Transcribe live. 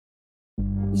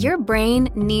Your brain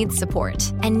needs support,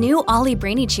 and new Ollie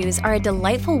Brainy Chews are a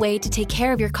delightful way to take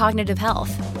care of your cognitive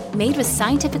health. Made with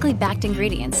scientifically backed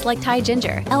ingredients like Thai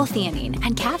ginger, L-theanine,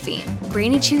 and caffeine,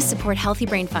 Brainy Chews support healthy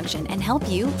brain function and help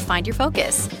you find your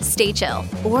focus, stay chill,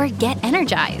 or get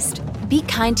energized. Be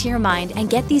kind to your mind and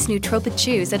get these nootropic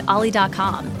chews at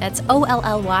ollie.com. That's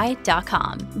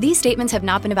OLLY.com. These statements have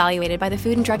not been evaluated by the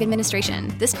Food and Drug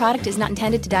Administration. This product is not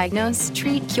intended to diagnose,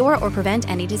 treat, cure, or prevent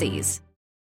any disease.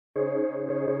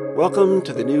 Welcome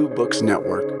to the New Books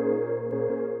Network.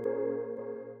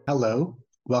 Hello,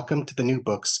 welcome to the New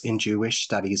Books in Jewish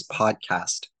Studies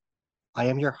podcast. I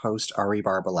am your host, Ari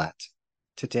Barbalat.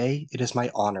 Today, it is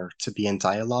my honor to be in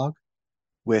dialogue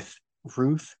with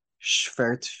Ruth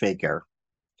Schwertfeger.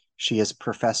 She is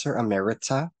Professor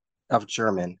Emerita of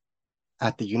German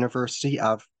at the University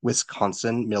of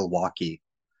Wisconsin-Milwaukee.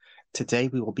 Today,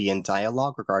 we will be in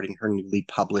dialogue regarding her newly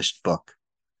published book,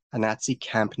 A Nazi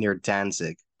Camp Near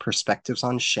Danzig, Perspectives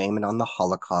on Shame and on the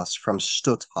Holocaust from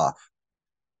Stutthof,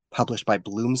 published by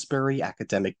Bloomsbury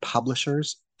Academic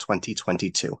Publishers,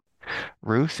 2022.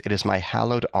 Ruth, it is my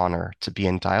hallowed honor to be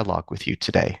in dialogue with you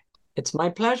today. It's my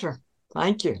pleasure.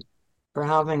 Thank you for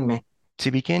having me. To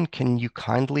begin, can you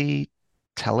kindly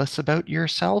tell us about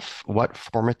yourself? What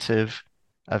formative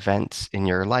events in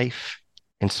your life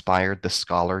inspired the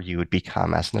scholar you would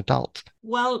become as an adult?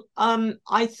 Well,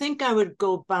 I think I would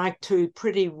go back to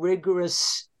pretty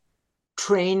rigorous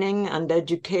training and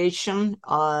education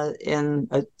in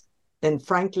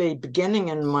frankly, beginning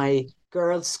in my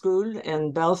girls' school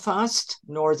in Belfast,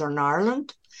 Northern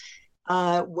Ireland,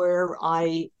 where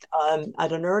I,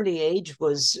 at an early age,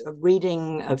 was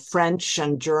reading French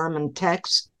and German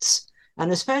texts,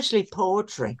 and especially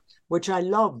poetry, which I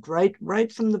loved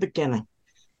right from the beginning.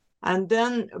 And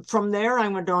then from there, I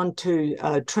went on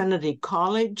to Trinity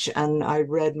College, and I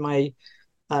read my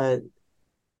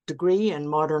degree in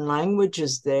modern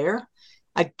languages there.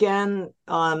 Again,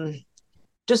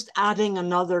 just adding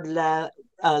another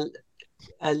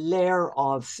layer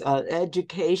of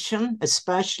education,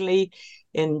 especially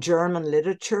in German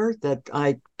literature, that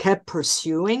I kept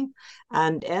pursuing,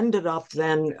 and ended up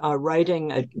then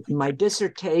writing my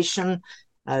dissertation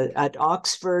at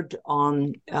Oxford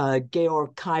on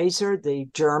Georg Kaiser, the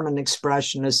German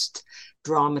expressionist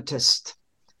dramatist,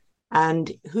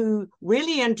 and who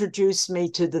really introduced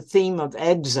me to the theme of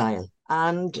exile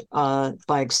and,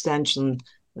 by extension,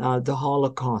 the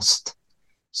Holocaust.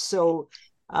 So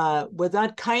with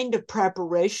that kind of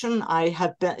preparation, I'm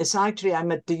at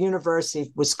the University of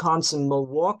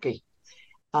Wisconsin-Milwaukee.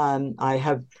 I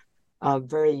have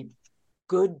very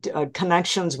good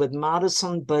connections with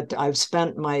Madison, but I've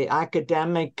spent my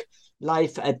academic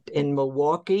life in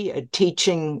Milwaukee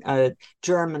teaching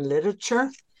German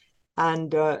literature,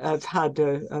 and I've had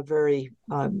a very,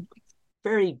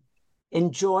 very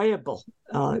enjoyable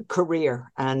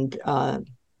career. And I'm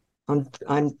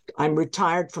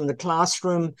retired from the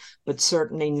classroom, but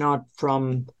certainly not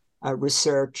from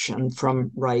research and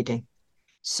from writing.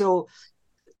 So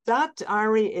that,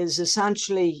 Ari, is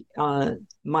essentially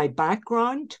my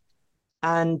background,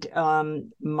 and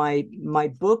my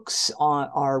books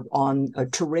are on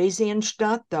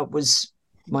Theresienstadt. That was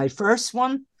my first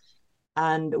one,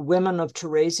 and Women of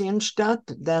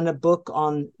Theresienstadt, then a book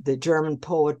on the German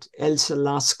poet Else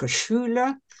Lasker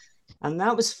Schüler, and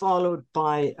that was followed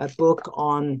by a book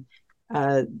on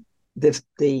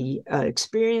the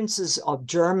experiences of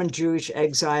German Jewish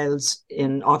exiles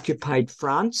in occupied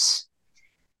France.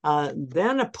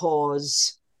 Then a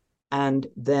pause, and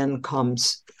then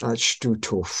comes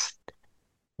Stutthof.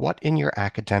 What in your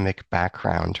academic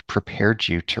background prepared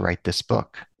you to write this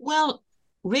book? Well,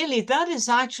 really, that is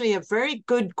actually a very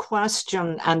good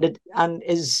question, and it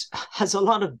has a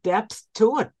lot of depth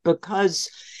to it, because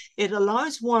it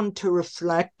allows one to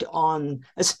reflect on,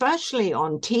 especially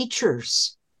on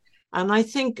teachers. And I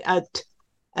think at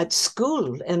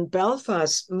school in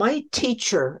Belfast, my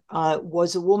teacher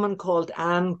was a woman called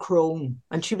Anne Crone,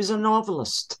 and she was a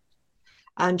novelist.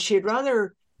 And she had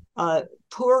rather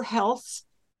poor health,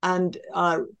 and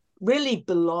really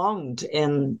belonged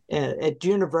at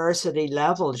university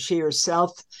level. She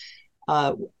herself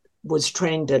was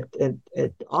trained at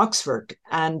Oxford,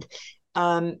 and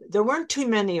there weren't too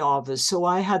many of us. So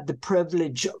I had the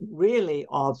privilege really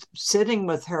of sitting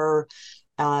with her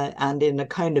and in a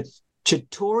kind of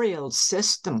tutorial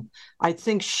system. I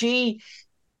think she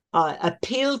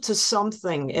appealed to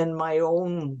something in my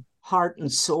own heart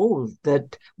and soul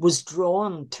that was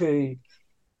drawn to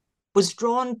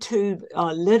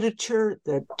literature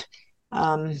that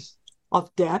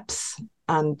of depth,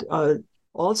 and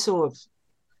also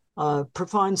of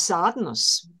profound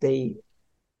sadness. The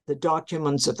the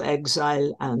documents of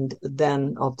exile and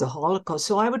then of the Holocaust.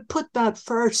 So I would put that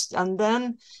first. And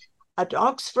then at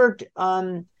Oxford,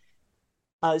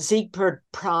 Siegbert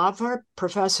Praver,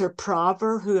 Professor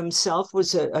Praver, who himself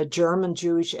was a German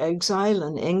Jewish exile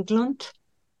in England.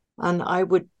 And I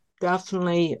would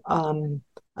definitely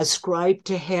ascribe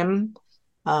to him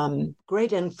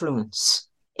great influence,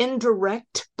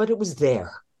 indirect, but it was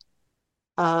there.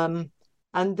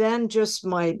 And then just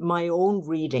my own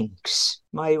readings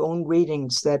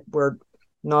that were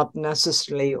not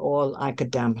necessarily all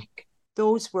academic.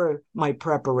 Those were my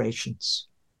preparations.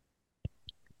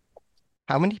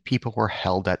 How many people were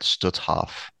held at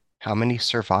Stutthof? How many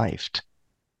survived?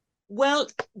 Well,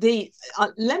 let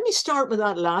me start with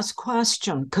that last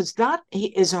question, because that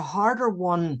is a harder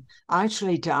one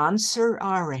actually to answer,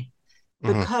 Ari,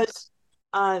 because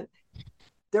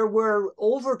there were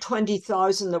over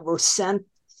 20,000 that were sent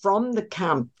from the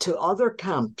camp to other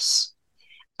camps.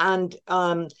 And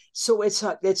so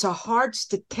it's a hard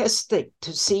statistic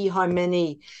to see how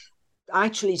many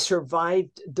actually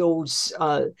survived those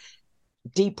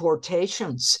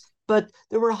deportations. But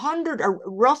there were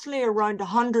roughly around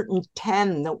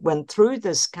 110 that went through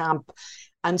this camp,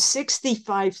 and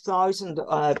 65,000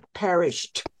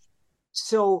 perished.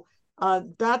 So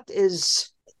that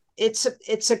is,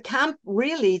 it's a camp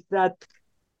really that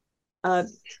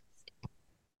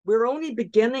we're only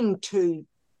beginning to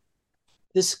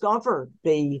discover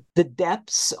the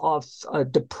depths of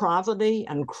depravity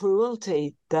and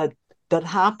cruelty that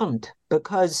happened,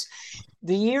 because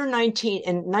the year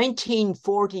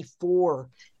 1944,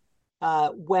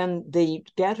 when the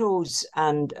ghettos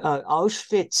and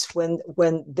Auschwitz,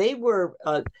 when they were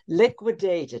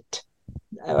liquidated,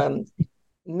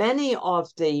 many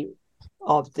of the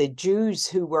Jews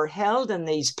who were held in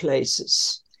these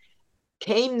places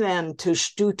came then to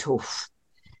Stutthof,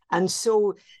 and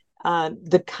so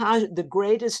the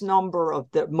greatest number of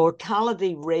the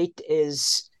mortality rate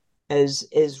is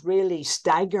really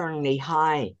staggeringly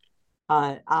high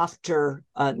after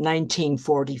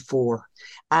 1944,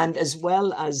 and as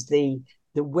well as the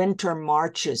winter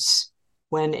marches,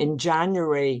 when in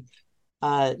January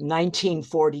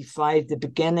 1945, the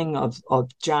beginning of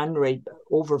January,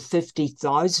 over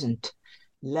 50,000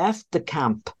 left the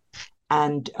camp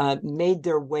and made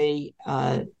their way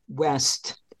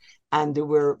west. And there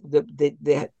were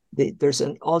there's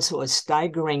also a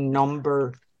staggering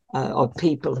number of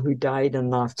people who died in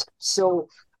that. So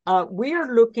we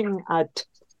are looking at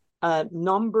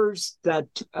numbers that,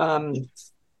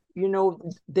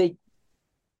 they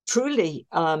truly,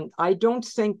 I don't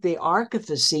think the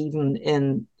archivists even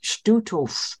in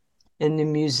Stutthof, in the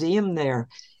museum there,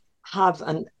 have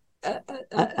an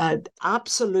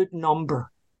absolute number.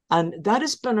 And that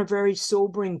has been a very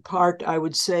sobering part, I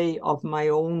would say, of my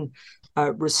own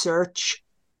research,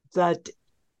 that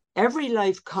every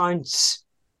life counts.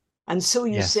 And so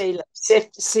you say like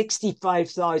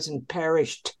 65,000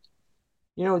 perished.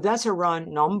 That's a round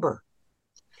number.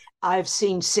 I've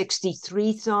seen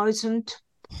 63,000.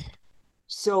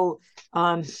 So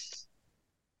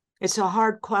it's a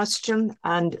hard question,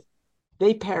 and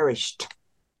they perished.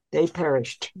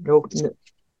 No,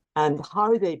 and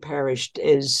how they perished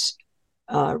is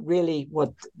really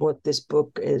what this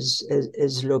book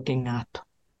is looking at.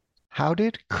 How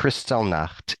did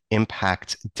Kristallnacht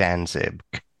impact Danzig?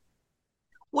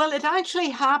 Well, it actually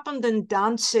happened in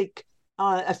Danzig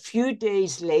a few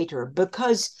days later,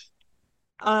 because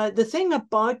the thing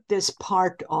about this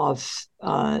part of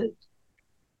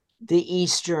the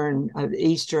Eastern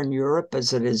Europe,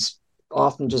 as it is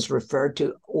often just referred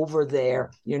to, over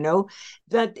there,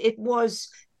 that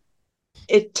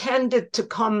it tended to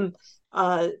come,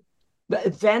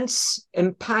 events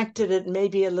impacted it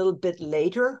maybe a little bit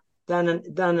later than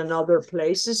in other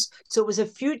places. So it was a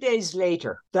few days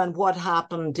later than what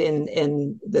happened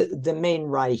in the main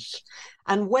Reich.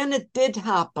 And when it did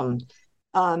happen,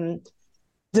 the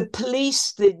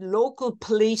local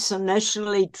police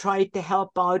initially tried to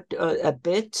help out a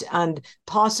bit, and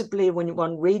possibly when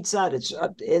one reads that, it's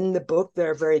in the book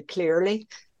there very clearly.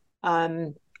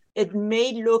 It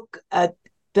may look at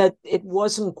that it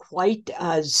wasn't quite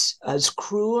as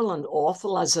cruel and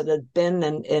awful as it had been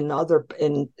in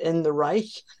the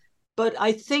Reich, but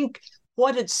I think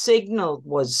what it signaled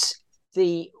was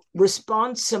the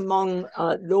response among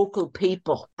local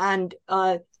people, and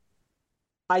I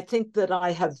think that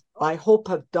I hope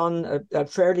have done a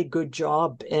fairly good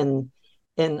job in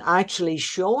actually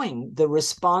showing the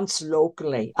response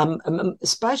locally,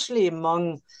 especially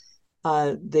among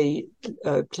the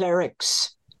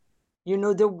clerics.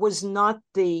 There was not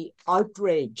the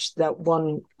outrage that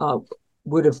one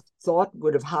would have thought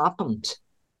would have happened,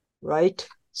 right?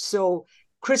 So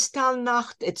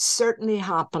Kristallnacht, it certainly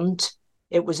happened.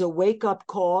 It was a wake-up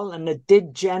call, and it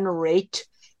did generate,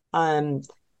 I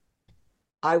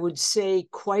would say,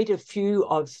 quite a few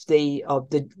of the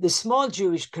small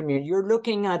Jewish community. You're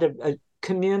looking at a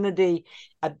community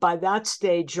by that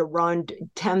stage around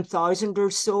 10,000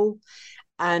 or so.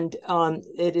 And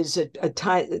it is a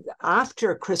time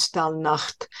after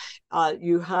Kristallnacht,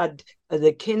 you had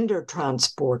the Kinder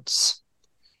transports.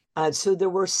 So there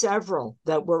were several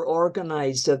that were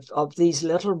organized of these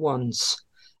little ones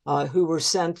who were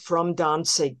sent from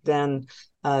Danzig then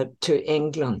to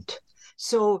England.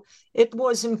 So it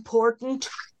was important.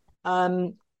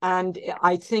 And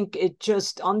I think it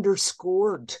just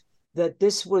underscored that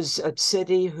this was a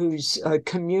city whose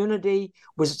community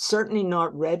was certainly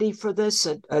not ready for this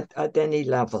at any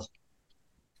level.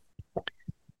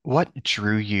 What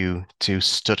drew you to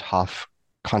Stutthof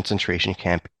concentration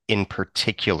camp in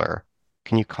particular?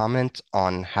 Can you comment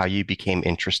on how you became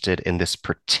interested in this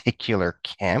particular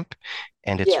camp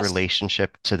and its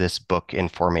relationship to this book in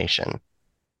formation?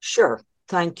 Sure,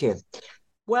 thank you.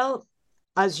 Well,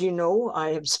 as you know,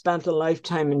 I have spent a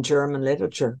lifetime in German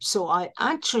literature, so I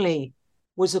actually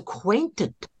was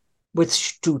acquainted with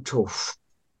Stutthof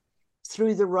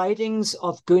through the writings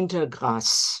of Günter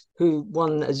Grass, who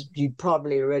won, as you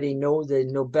probably already know, the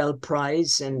Nobel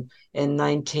Prize in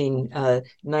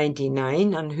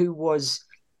 1999, and who was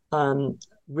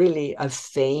really a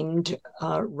famed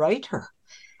writer.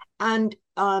 And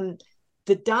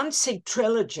the Danzig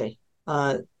trilogy,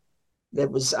 that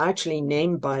was actually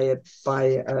named by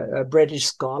a British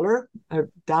scholar, a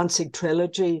Danzig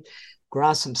trilogy.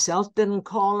 Grass himself didn't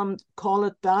call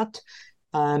it that.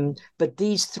 But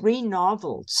these three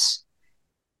novels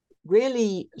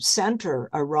really center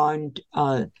around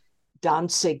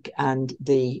Danzig and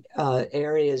the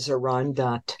areas around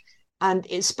that. And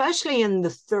especially in the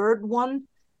third one,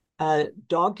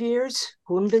 Dog Years,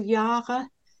 Hundejahre,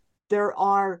 there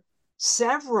are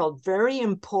several very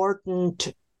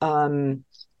important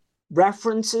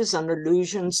references and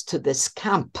allusions to this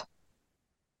camp.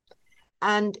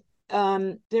 And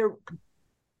they're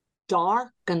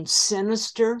dark and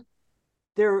sinister.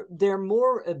 They're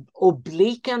more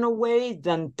oblique in a way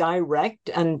than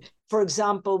direct. And for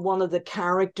example, one of the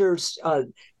characters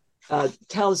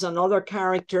tells another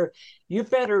character, you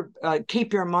better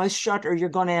keep your mouth shut or you're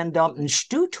going to end up in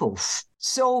Stutthof.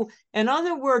 So in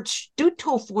other words,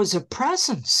 Stutthof was a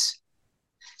presence.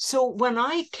 So when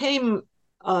I came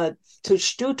to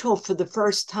Stutthof for the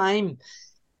first time,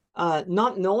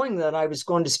 not knowing that I was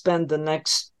going to spend the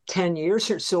next 10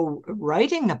 years or so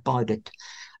writing about it,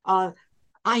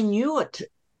 I knew it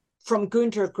from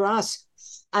Günter Grass.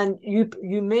 And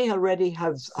you may already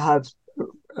have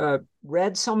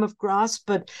read some of Grass,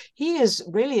 but he is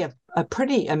really a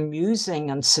pretty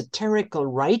amusing and satirical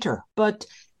writer. But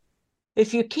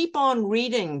if you keep on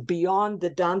reading beyond the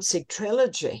Danzig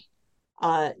trilogy,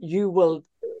 you will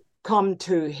come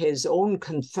to his own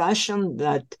confession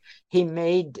that he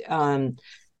made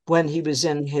when he was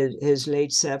in his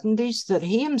late 70s, that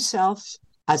he himself,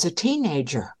 as a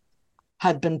teenager,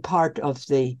 had been part of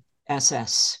the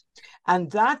SS.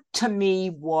 And that, to me,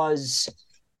 was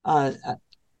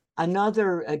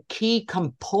another key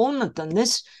component. And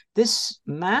this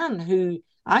man who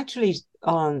actually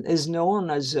is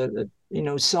known as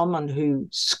someone who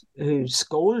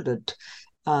scolded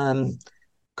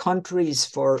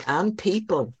countries and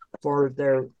people for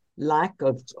their lack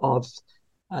of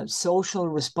social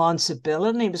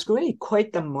responsibility. He was really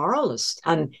quite the moralist.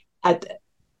 And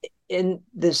in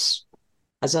this,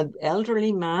 as an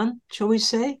elderly man, shall we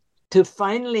say, to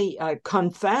finally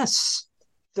confess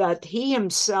that he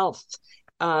himself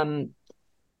had,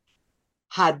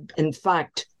 in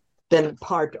fact, been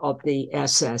part of the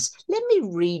SS. Let me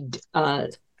read,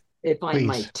 if I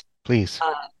might. Please.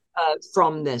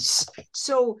 From this.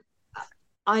 So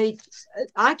I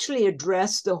actually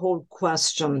addressed the whole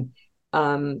question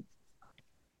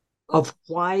of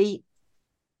why,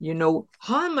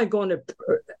 how am I going to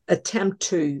attempt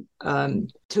to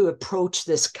approach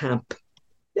this camp?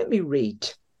 Let me read.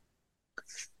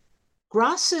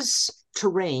 Grass's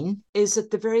terrain is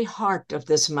at the very heart of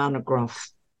this monograph,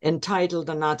 entitled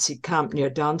The Nazi Camp Near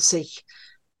Danzig,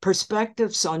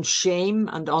 Perspectives on Shame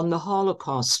and on the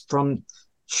Holocaust from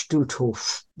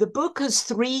Stutthof. The book has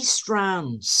three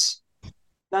strands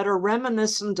that are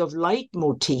reminiscent of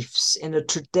leitmotifs in a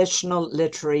traditional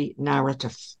literary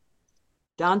narrative.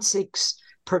 Danzig's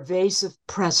pervasive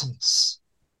presence,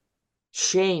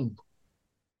 shame,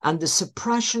 and the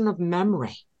suppression of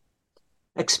memory,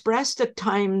 expressed at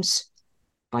times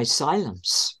by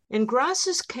silence. In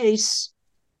Grass's case,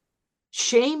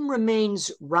 Shame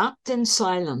remains wrapped in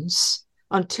silence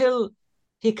until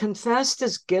he confessed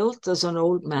his guilt as an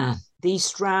old man. These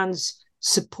strands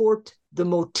support the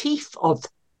motif of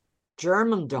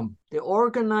Germandom, the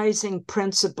organizing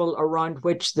principle around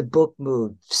which the book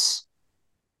moves.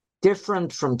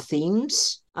 Different from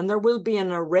themes, and there will be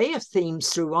an array of themes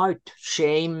throughout.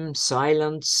 Shame,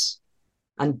 silence,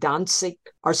 and Danzig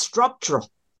are structural,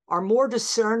 are more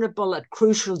discernible at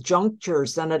crucial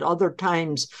junctures than at other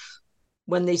times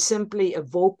when they simply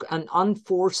evoke an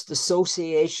unforced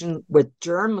association with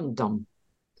Germandom,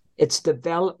 its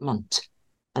development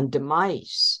and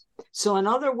demise. So in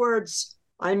other words,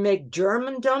 I make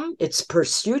Germandom, its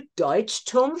pursuit,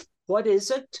 Deutschtum. What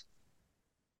is it?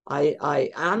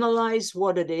 I analyze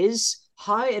what it is,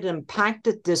 how it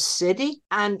impacted this city,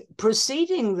 and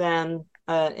proceeding then,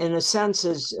 in a sense,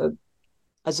 as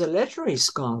a literary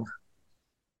scholar,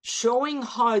 showing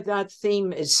how that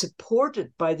theme is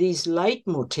supported by these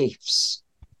leitmotifs.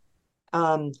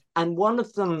 And one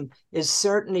of them is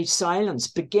certainly silence,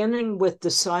 beginning with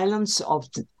the silence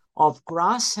of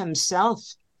Grass himself,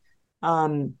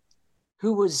 who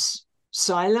was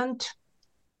silent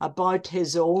about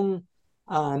his own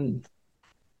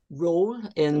role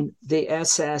in the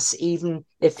SS, even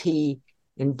if he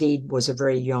indeed was a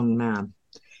very young man.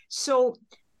 So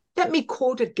let me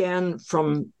quote again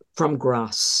from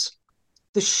Grass.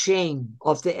 The shame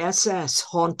of the SS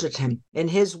haunted him. In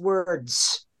his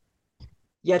words,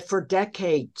 yet for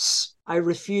decades I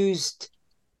refused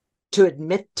to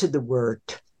admit to the word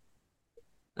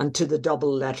and to the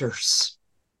double letters.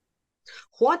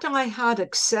 What I had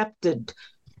accepted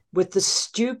with the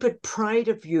stupid pride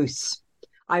of youth,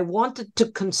 I wanted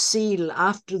to conceal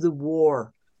after the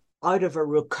war out of a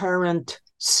recurrent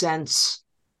sense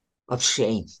of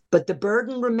shame. But the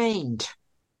burden remained,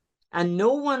 and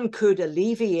no one could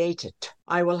alleviate it.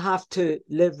 I will have to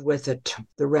live with it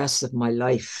the rest of my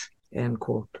life, end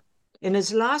quote. In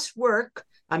his last work,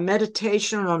 A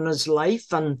Meditation on His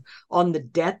Life and on the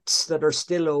Debts That Are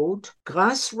Still Owed,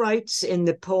 Grass writes in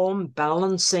the poem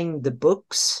Balancing the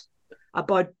Books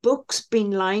about books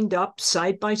being lined up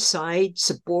side by side,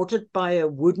 supported by a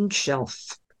wooden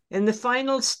shelf. In the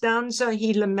final stanza,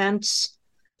 he laments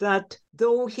that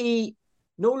though he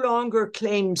no longer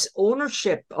claims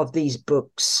ownership of these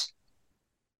books,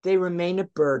 they remain a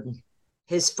burden.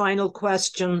 His final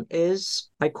question is,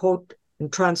 I quote in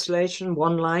translation,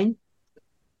 one line,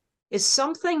 is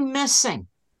something missing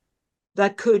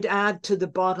that could add to the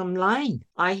bottom line?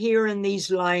 I hear in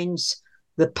these lines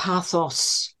the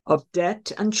pathos of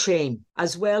debt and shame,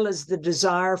 as well as the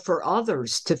desire for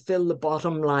others to fill the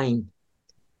bottom line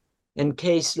in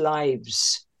case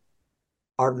lives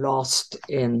are lost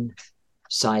in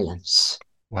silence.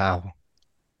 Wow.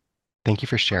 Thank you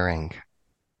for sharing.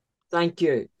 Thank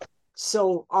you.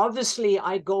 So obviously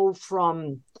I go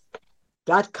from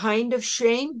that kind of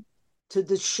shame to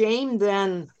the shame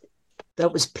then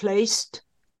that was placed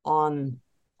on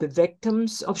the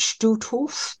victims of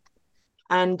Stutthof,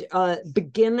 and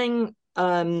beginning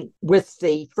with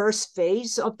the first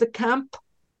phase of the camp,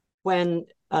 when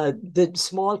the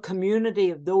small community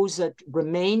of those that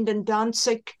remained in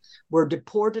Danzig were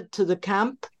deported to the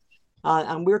camp.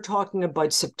 And we're talking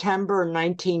about September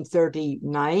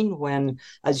 1939, when,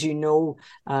 as you know,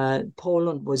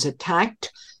 Poland was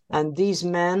attacked. And these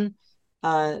men,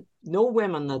 no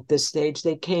women at this stage,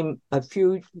 they came a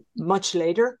few much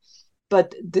later,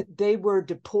 but they were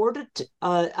deported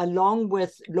along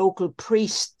with local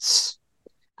priests.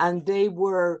 And they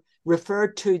were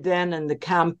referred to then in the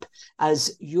camp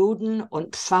as Juden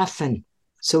und Pfaffen,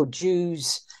 so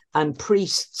Jews and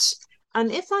priests.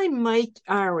 And if I might,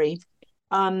 Ari,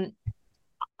 I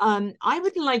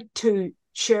would like to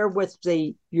share with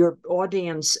your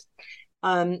audience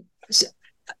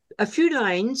a few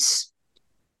lines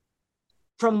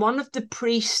from one of the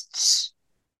priests,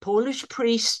 Polish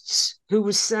priests, who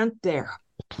was sent there.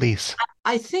 Please.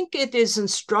 I think it is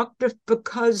instructive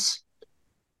because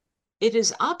it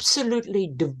is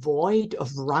absolutely devoid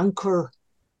of rancor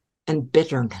and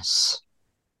bitterness.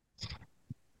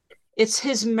 It's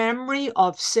his memory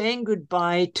of saying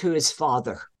goodbye to his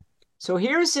father. So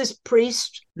here's this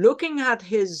priest looking at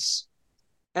his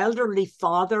elderly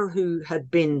father, who had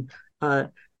been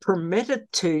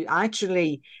permitted to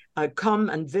actually come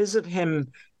and visit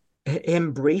him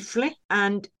briefly.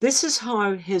 And this is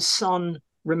how his son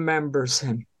remembers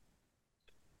him.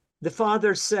 The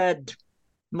father said,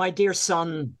 "My dear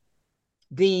son,"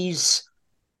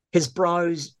 his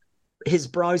brows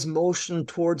motion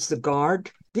towards the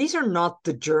guard, "these are not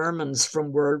the Germans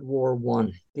from World War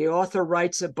I. The author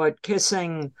writes about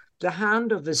kissing the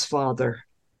hand of his father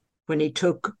when he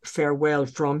took farewell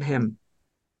from him.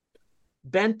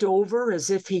 bent over as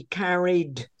if he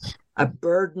carried a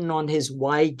burden on his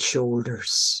wide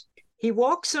shoulders. He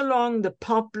walks along the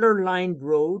poplar-lined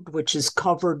road, which is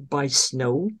covered by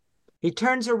snow. He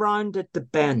turns around at the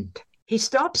bend. He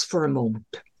stops for a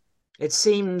moment. It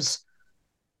seems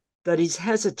that he's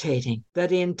hesitating,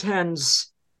 that he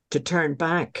intends to turn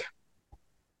back.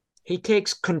 He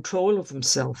takes control of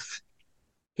himself.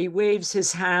 He waves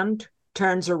his hand,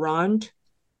 turns around,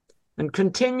 and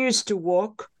continues to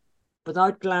walk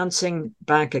without glancing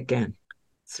back again.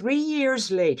 3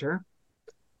 years later,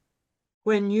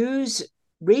 when news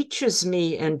reaches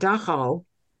me in Dachau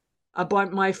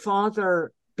about my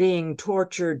father being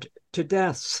tortured to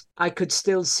death, I could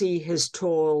still see his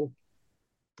tall,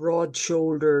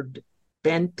 broad-shouldered,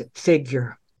 bent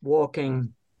figure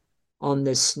walking on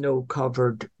this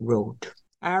snow-covered road.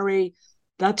 Ari,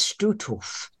 that's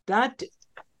Stutthof. That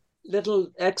little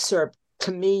excerpt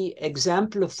to me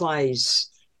exemplifies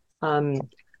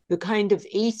the kind of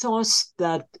ethos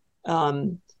that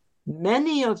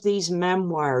many of these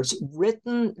memoirs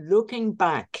written looking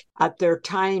back at their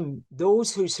time,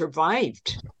 those who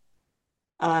survived,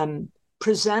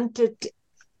 presented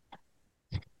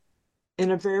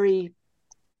in a very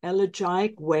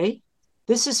elegiac way.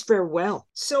 This is farewell.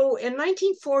 So in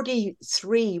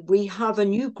 1943, we have a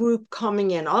new group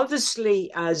coming in,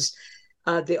 obviously as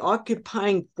the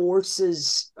occupying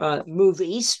forces move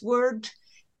eastward,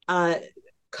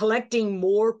 collecting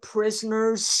more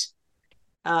prisoners,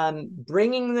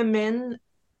 bringing them in,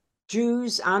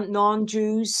 Jews and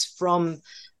non-Jews from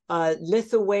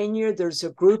Lithuania. There's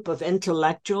a group of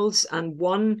intellectuals, and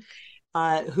one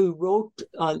who wrote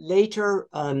later,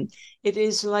 it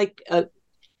is like,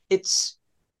 it's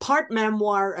part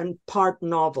memoir and part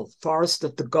novel, Forest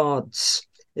of the Gods.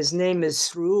 His name is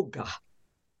Schwertfeger.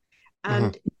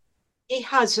 And he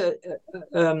has a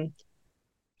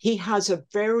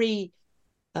very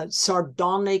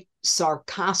sardonic,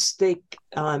 sarcastic,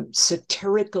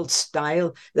 satirical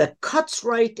style that cuts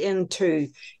right into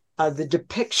the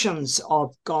depictions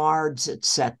of guards,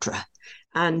 etc.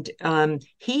 And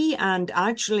he and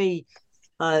actually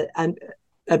a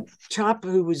chap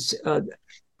who was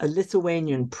a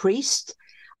Lithuanian priest,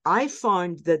 I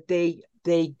found that their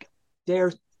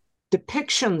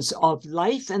depictions of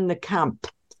life in the camp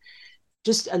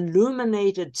just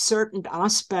illuminated certain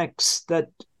aspects that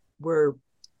were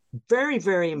very,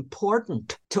 very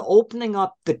important to opening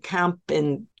up the camp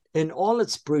in all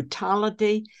its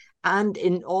brutality and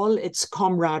in all its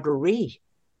camaraderie.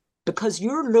 Because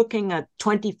you're looking at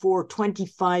 24,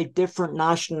 25 different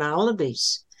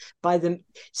nationalities.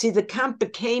 The camp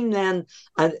became then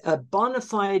a bona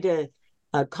fide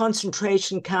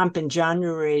concentration camp in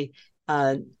January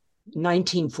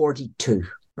 1942,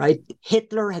 right?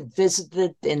 Hitler had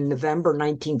visited in November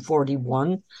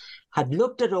 1941, had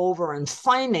looked it over, and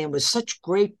finally, with such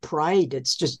great pride,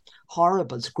 it's just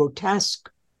horrible, it's grotesque,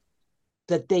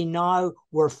 that they now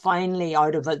were finally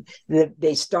out of it.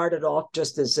 They started off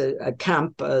just as a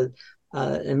camp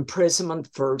imprisonment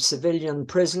for civilian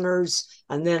prisoners,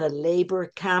 and then a labor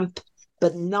camp.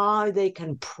 But now they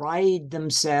can pride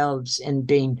themselves in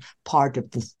being part of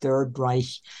the Third Reich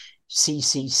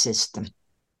CC system,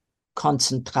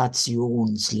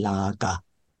 Konzentrationslager.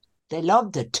 They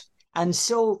loved it. And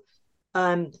so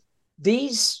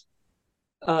these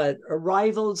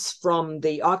arrivals from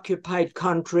the occupied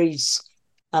countries,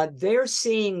 they're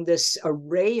seeing this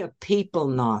array of people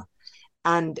now,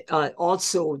 and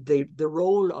also the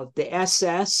role of the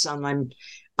SS. And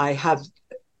I have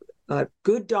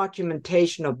good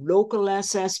documentation of local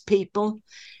SS people,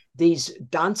 these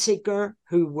Danziger,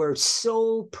 who were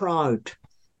so proud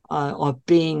of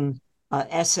being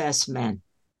SS men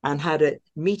and had a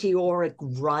meteoric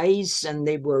rise, and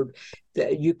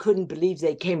you couldn't believe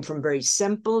they came from very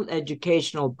simple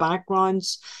educational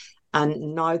backgrounds,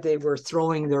 and now they were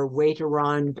throwing their weight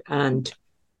around. And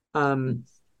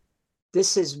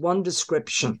this is one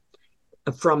description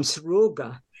from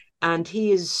Schwertfeger, and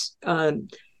he is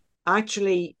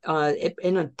actually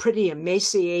in a pretty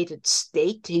emaciated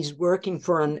state. He's working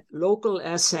for a local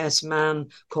SS man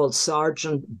called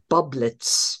Sergeant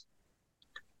Bublitz.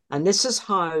 And this is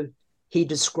how he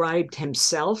described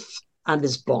himself and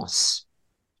his boss.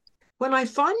 When I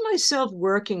found myself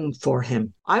working for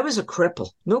him, I was a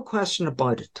cripple, no question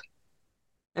about it.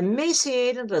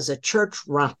 Emaciated as a church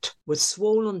rat, with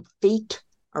swollen feet,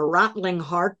 a rattling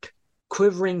heart,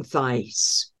 quivering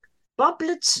thighs.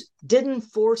 Bublitz didn't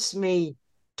force me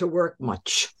to work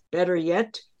much. Better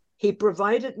yet, he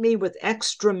provided me with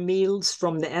extra meals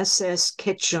from the SS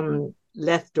kitchen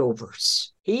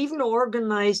leftovers. He even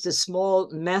organized a small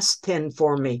mess tin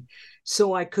for me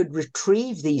so I could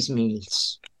retrieve these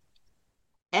meals.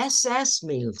 SS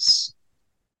meals.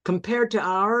 Compared to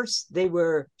ours, they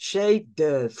were chef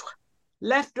d'oeuvre.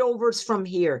 Leftovers from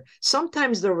here,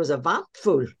 sometimes there was a vat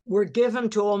full, were given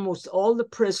to almost all the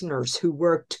prisoners who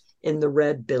worked in the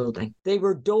Red Building. They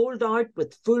were doled out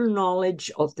with full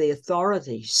knowledge of the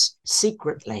authorities,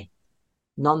 secretly,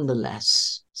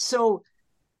 nonetheless. So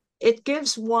it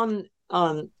gives one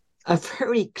a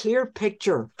very clear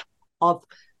picture of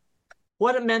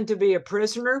what it meant to be a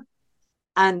prisoner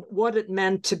and what it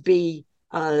meant to be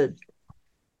an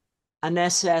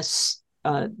SS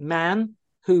man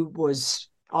who was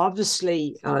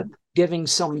obviously giving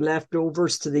some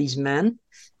leftovers to these men.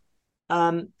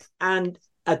 And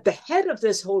at the head of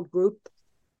this whole group,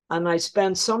 and I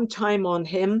spent some time on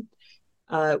him,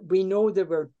 we know there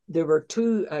were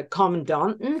two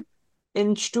commandanten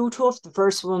in Stutthof. The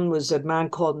first one was a man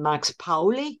called Max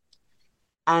Pauli,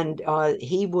 and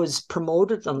he was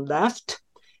promoted and left.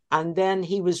 And then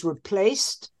he was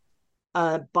replaced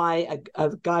by a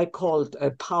guy called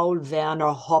Paul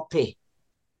Werner Hoppe.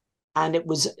 And it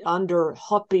was under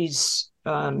Hoppe's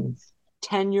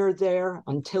tenure there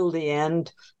until the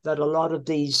end that a lot of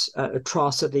these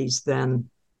atrocities then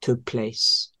took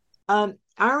place.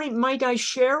 Ari, might I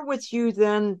share with you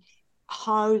then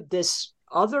how this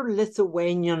other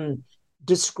Lithuanian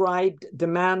described the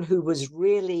man who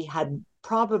had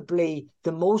probably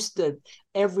the most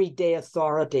everyday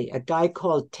authority, a guy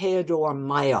called Theodor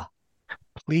Meyer?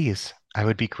 Please, I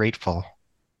would be grateful.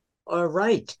 All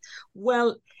right.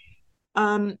 Well,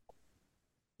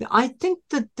 I think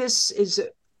that this is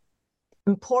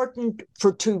important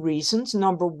for two reasons.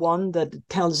 Number one, that it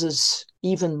tells us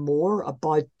even more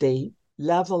about the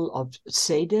level of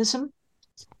sadism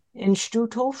in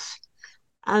Stutthof.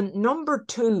 And number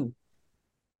two,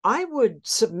 I would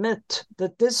submit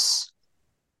that this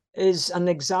is an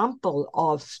example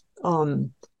of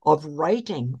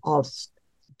writing, of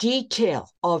detail,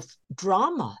 of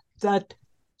drama that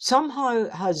somehow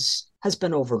has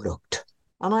been overlooked.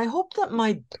 And I hope that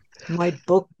my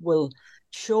book will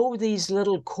show these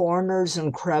little corners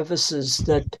and crevices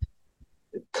that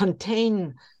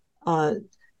contain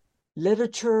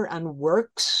literature and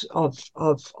works of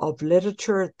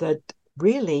literature that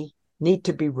really need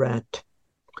to be read.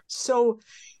 So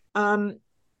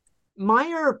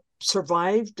Meyer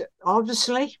survived,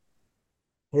 obviously.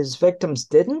 His victims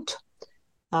didn't.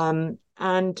 And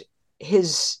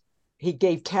he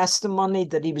gave testimony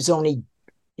that he was only,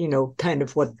 kind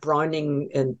of what Browning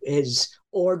and his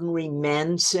ordinary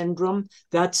men syndrome,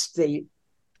 that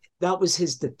was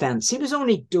his defense. He was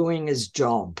only doing his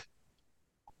job.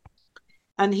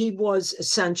 And he was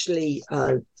essentially,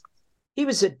 he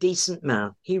was a decent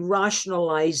man. He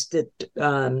rationalized it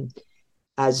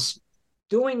as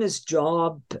doing his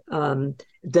job,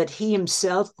 that he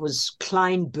himself was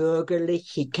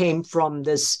Kleinbürgerlich. He came from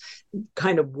this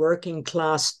kind of working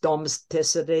class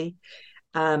domesticity.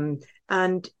 And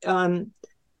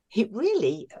he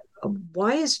really,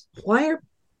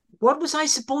 what was I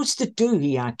supposed to do?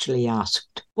 He actually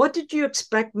asked. What did you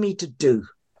expect me to do?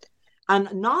 And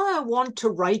now I want to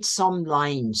write some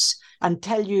lines and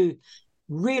tell you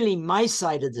really my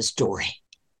side of the story.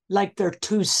 Like there are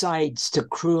two sides to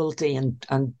cruelty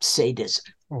and sadism.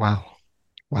 Wow.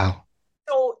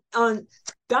 So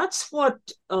that's what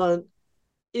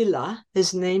Illa,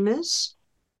 his name is,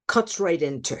 cuts right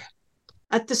into.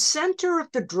 At the center of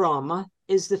the drama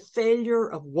is the failure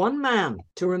of one man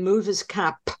to remove his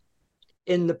cap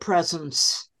in the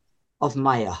presence of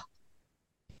Maya.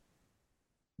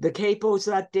 The capos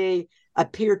that day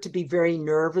appeared to be very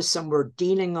nervous and were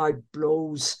dealing out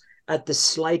blows at the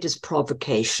slightest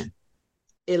provocation.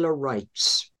 Illa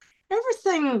writes,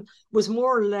 everything was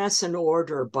more or less in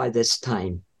order by this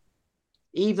time.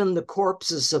 Even the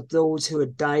corpses of those who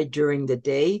had died during the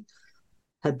day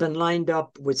had been lined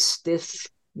up with stiff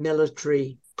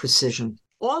military precision.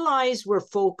 All eyes were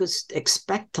focused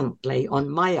expectantly on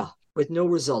Maya, with no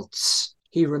results.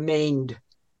 He remained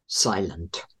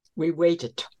silent. We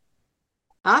waited.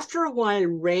 After a while,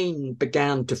 rain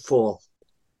began to fall.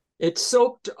 It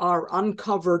soaked our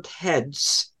uncovered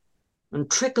heads and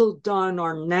trickled down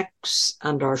our necks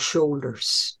and our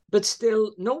shoulders. But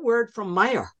still, no word from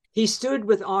Meyer. He stood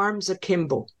with arms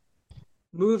akimbo,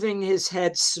 moving his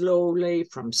head slowly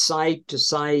from side to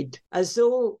side, as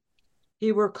though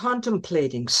he were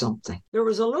contemplating something. There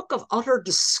was a look of utter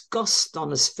disgust on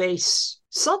his face.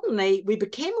 Suddenly, we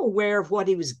became aware of what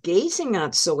he was gazing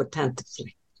at so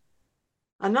attentively.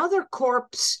 Another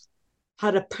corpse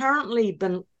had apparently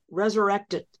been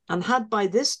resurrected and had by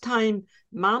this time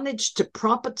managed to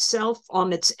prop itself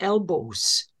on its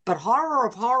elbows. But horror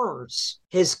of horrors,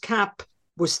 his cap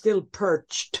was still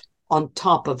perched on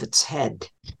top of its head.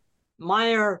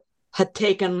 Meyer had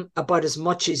taken about as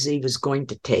much as he was going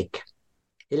to take.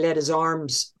 He let his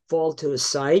arms fall to his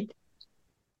side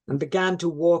and began to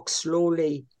walk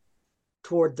slowly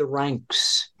toward the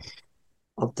ranks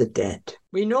of the dead.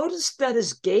 We noticed that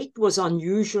his gait was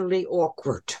unusually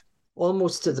awkward,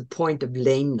 almost to the point of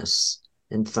lameness,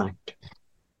 in fact.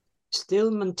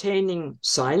 Still maintaining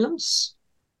silence,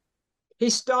 he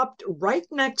stopped right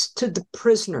next to the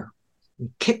prisoner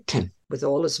and kicked him with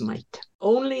all his might.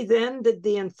 Only then did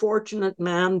the unfortunate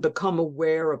man become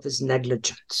aware of his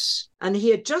negligence, and he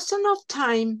had just enough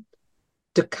time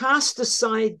to cast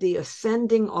aside the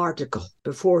offending article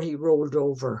before he rolled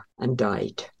over and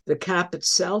died. The cap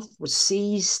itself was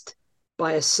seized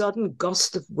by a sudden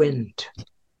gust of wind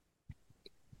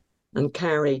and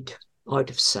carried out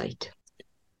of sight.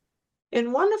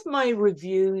 In one of my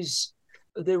reviews,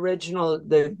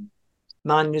 the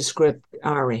manuscript,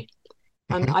 Ari,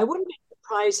 and I wouldn't be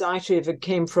surprised actually if it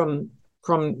came from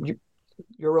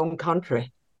your own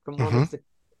country, from one of the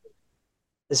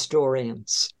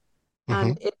historians.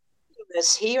 And in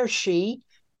this, he or she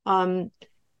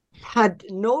had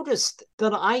noticed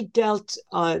that I dealt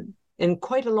in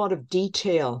quite a lot of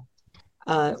detail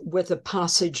with a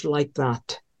passage like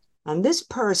that. And this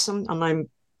person, and I'm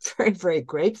very, very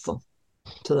grateful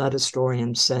to that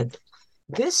historian, said,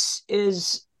 this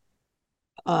is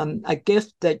a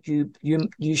gift that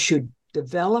you should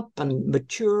develop and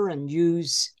mature and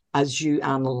use as you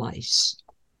analyze.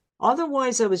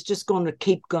 Otherwise, I was just going to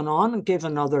keep going on and give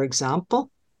another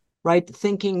example, right?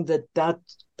 Thinking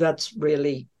that's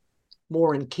really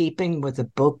more in keeping with a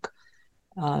book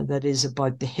that is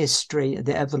about the history,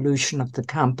 the evolution of the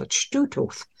camp at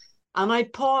Stutthof. And I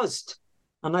paused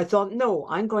and I thought, no,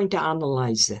 I'm going to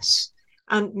analyze this.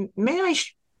 And may I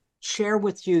share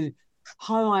with you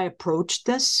how I approached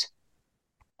this?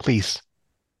 Please,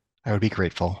 I would be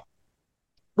grateful.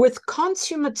 With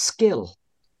consummate skill,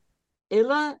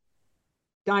 Illa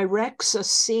directs a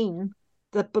scene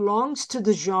that belongs to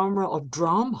the genre of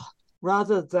drama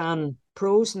rather than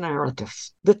prose narrative.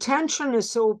 The tension is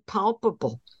so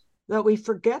palpable that we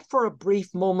forget for a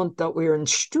brief moment that we're in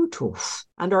Stutthof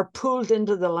and are pulled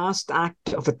into the last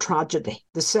act of a tragedy.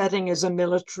 The setting is a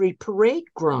military parade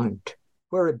ground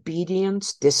where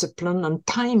obedience, discipline, and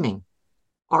timing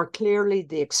are clearly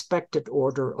the expected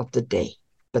order of the day.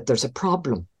 But there's a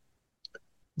problem.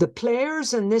 The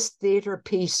players in this theatre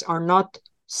piece are not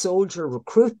soldier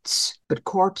recruits, but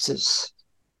corpses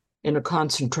in a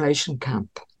concentration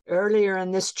camp. Earlier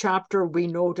in this chapter, we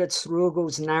noted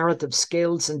Srugo's narrative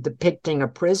skills in depicting a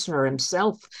prisoner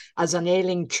himself as an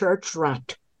ailing church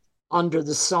rat under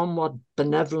the somewhat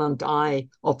benevolent eye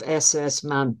of SS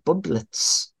man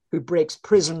Bublitz, who breaks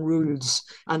prison rules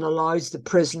and allows the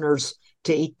prisoners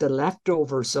to eat the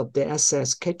leftovers of the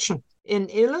SS kitchen. In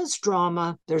Illa's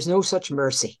drama, there's no such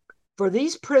mercy, for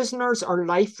these prisoners are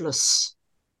lifeless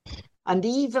and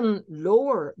even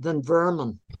lower than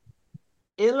vermin.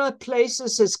 Illa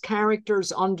places his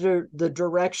characters under the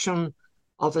direction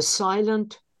of a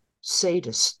silent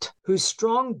sadist whose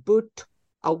strong boot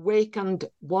awakened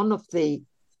one of the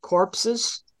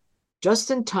corpses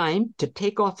just in time to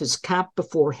take off his cap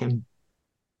before him,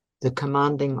 the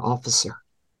commanding officer.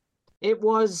 It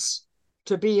was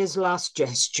to be his last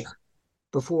gesture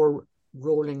before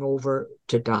rolling over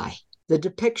to die. The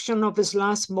depiction of his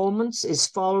last moments is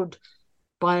followed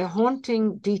by a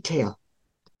haunting detail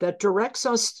that directs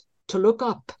us to look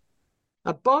up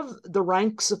above the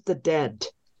ranks of the dead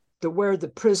to where the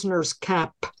prisoner's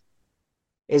cap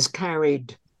is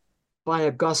carried by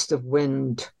a gust of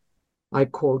wind, I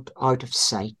quote, out of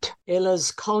sight.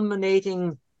 Illa's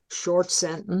culminating short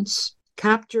sentence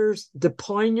captures the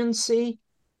poignancy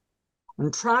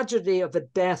and tragedy of a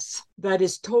death that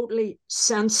is totally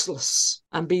senseless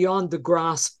and beyond the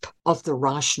grasp of the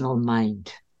rational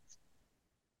mind.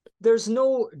 There's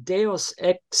no deus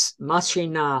ex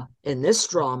machina in this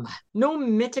drama, no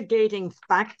mitigating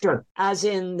factor as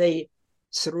in the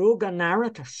Sruga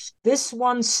narrative. This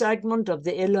one segment of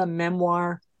the Illa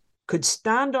memoir could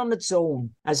stand on its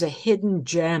own as a hidden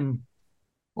gem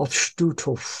of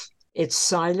Stutthof. Its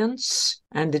silence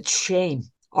and its shame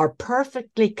are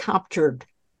perfectly captured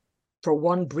for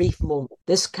one brief moment.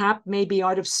 This cap may be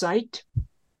out of sight,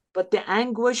 but the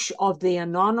anguish of the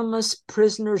anonymous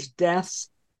prisoner's death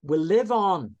will live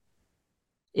on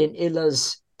in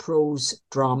Illa's prose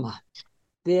drama.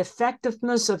 The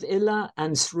effectiveness of Illa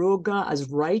and Sruga as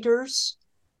writers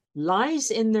lies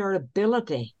in their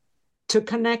ability to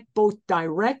connect both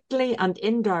directly and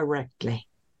indirectly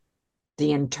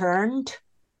the interned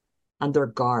and their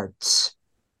guards.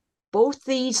 Both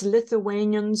these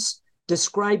Lithuanians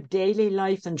describe daily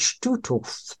life in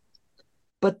Stutthof,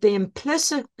 but they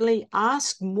implicitly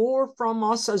ask more from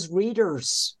us as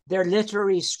readers. Their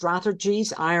literary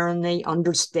strategies, irony,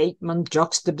 understatement,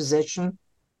 juxtaposition,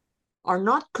 are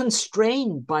not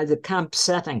constrained by the camp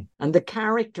setting, and the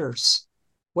characters,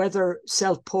 whether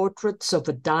self-portraits of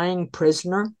a dying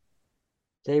prisoner,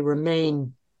 they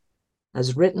remain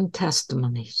as written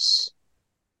testimonies.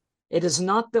 It is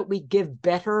not that we give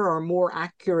better or more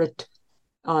accurate,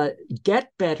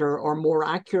 get better or more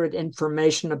accurate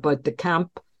information about the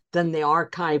camp than the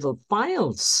archival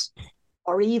files,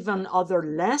 or even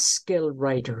other less skilled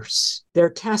writers.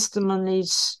 Their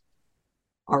testimonies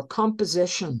are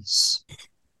compositions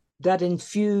that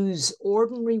infuse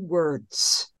ordinary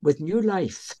words with new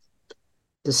life,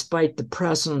 despite the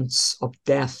presence of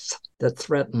death that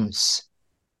threatens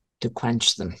to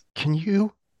quench them. Can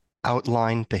you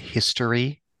outline the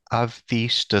history of the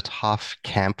Stutthof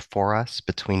camp for us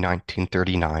between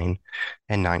 1939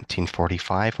 and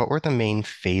 1945? What were the main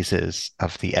phases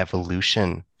of the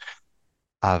evolution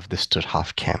of the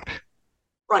Stutthof camp?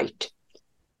 Right.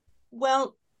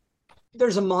 Well,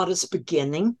 there's a modest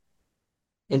beginning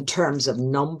in terms of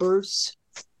numbers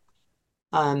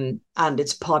and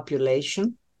its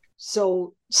population.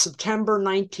 So September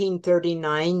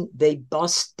 1939, they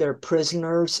bussed their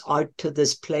prisoners out to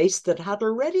this place that had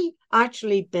already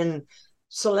actually been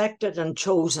selected and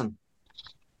chosen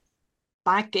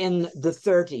back in the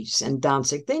 30s in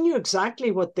Danzig. They knew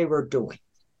exactly what they were doing.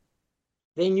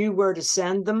 They knew where to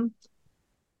send them.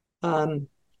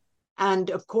 And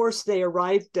of course, they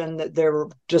arrived and there were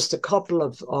just a couple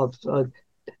of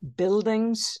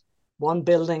buildings. One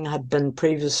building had been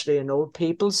previously an old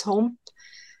people's home.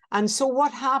 And so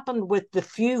what happened with the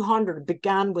few hundred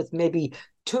began with maybe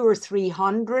 200 or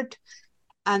 300,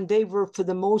 and they were, for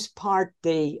the most part,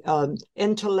 the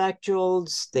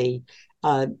intellectuals, the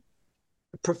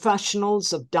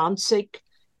professionals of Danzig,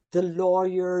 the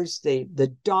lawyers, the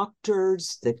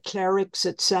doctors, the clerics,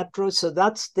 etc. So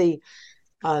that's the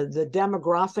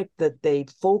demographic that they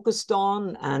focused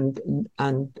on and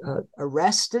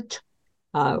arrested,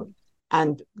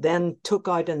 and then took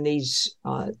out in these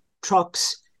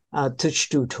trucks to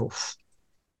Stutthof.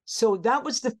 So that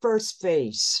was the first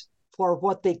phase for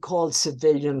what they called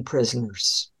civilian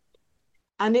prisoners.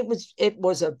 And it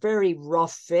was a very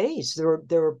rough phase. There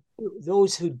were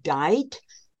those who died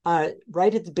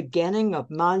right at the beginning of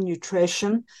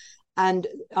malnutrition. And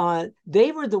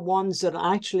they were the ones that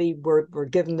actually were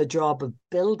given the job of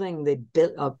building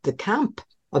the camp,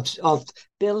 of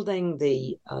building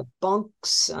the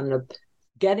bunks and of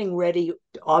getting ready,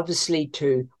 obviously,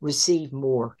 to receive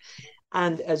more.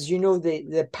 And as you know,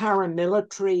 the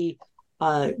paramilitary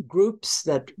groups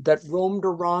that roamed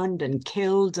around and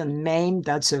killed and maimed,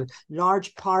 that's a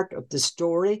large part of the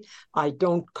story. I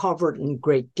don't cover it in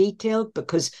great detail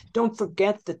because don't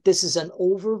forget that this is an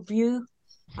overview,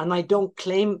 and I don't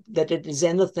claim that it is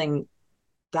anything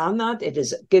than that. It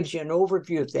gives you an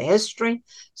overview of the history.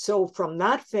 So from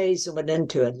that phase, it went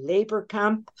into a labor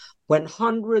camp when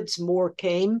hundreds more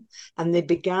came, and they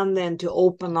began then to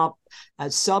open up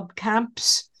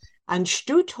sub-camps. And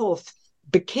Stutthof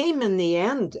became, in the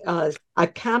end, a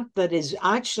camp that is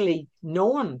actually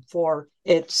known for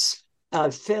its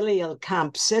filial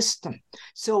camp system.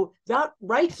 So that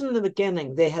right from the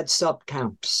beginning, they had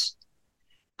sub-camps.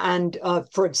 And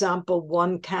for example,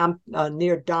 one camp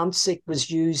near Danzig was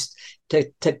used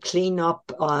to clean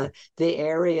up the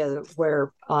area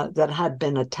where that had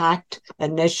been attacked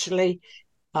initially.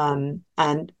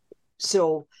 And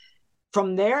so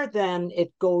from there, then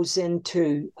it goes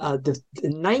into the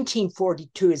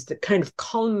 1942 is the kind of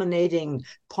culminating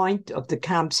point of the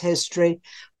camp's history,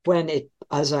 when it,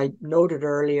 as I noted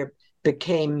earlier,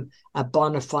 became a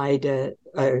bona fide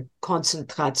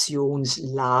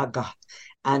Konzentrationslager.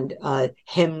 And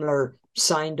Himmler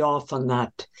signed off on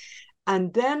that.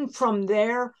 And then from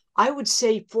there, I would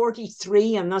say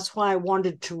 43, and that's why I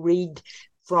wanted to read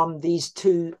from these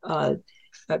two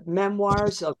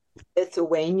memoirs of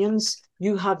Lithuanians.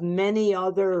 You have many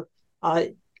other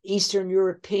Eastern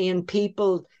European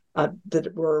people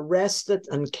that were arrested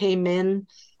and came in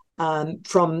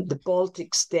from the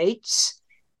Baltic states.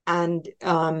 And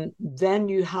then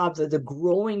you have the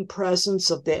growing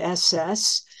presence of the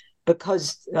SS,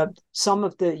 because some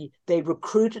of they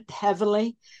recruited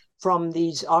heavily from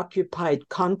these occupied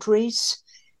countries.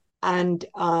 And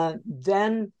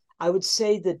then I would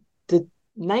say that the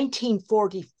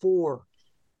 1944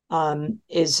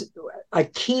 is a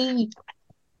key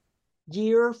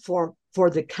year for for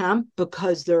the camp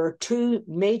because there are two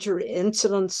major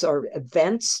incidents or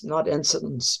events, not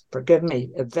incidents, forgive me,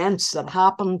 events that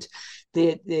happened.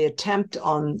 The attempt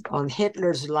on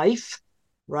Hitler's life,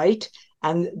 right?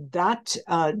 And that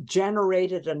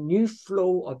generated a new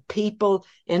flow of people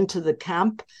into the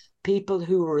camp, people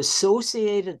who were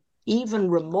associated even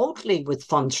remotely with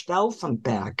von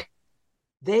Stauffenberg.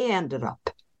 They ended up.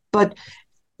 But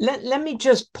let me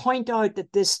just point out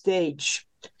at this stage,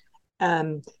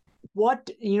 don't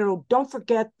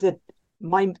forget that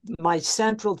my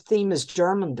central theme is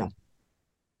Germandom,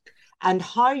 and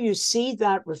how you see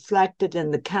that reflected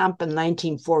in the camp in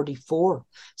 1944.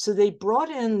 So they brought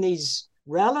in these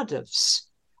relatives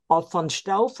of von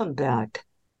Stauffenberg,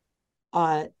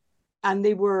 and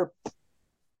they were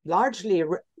largely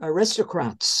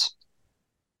aristocrats,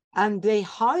 and they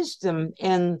housed them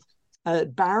in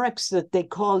barracks that they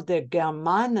called the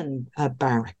Germanen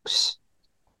barracks.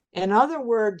 In other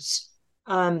words,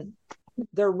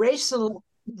 their racial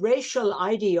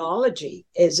ideology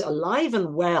is alive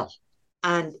and well,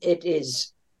 and it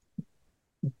is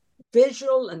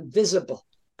visual and visible.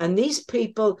 And these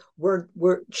people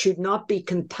should not be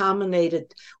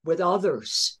contaminated with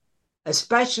others,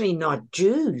 especially not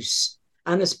Jews,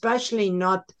 and especially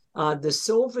not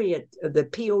the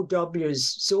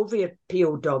POWs, Soviet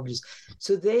POWs.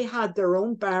 So they had their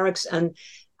own barracks, and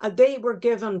they were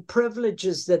given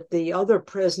privileges that the other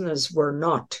prisoners were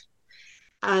not.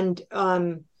 And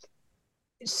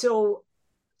so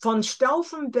von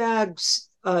Stauffenberg's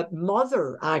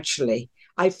mother, actually,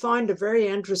 I found a very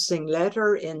interesting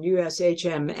letter in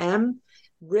USHMM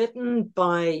written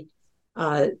by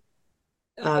Frau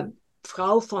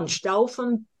von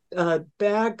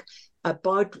Stauffenberg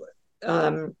about,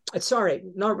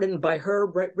 not written by her,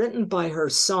 written by her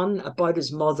son about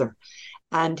his mother.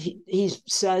 And he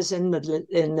says in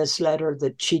this letter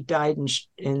that she died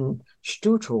in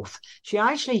Stutthof. She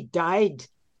actually died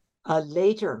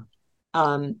later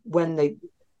when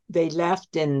they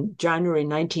left in January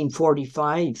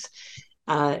 1945,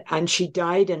 and she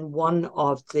died in one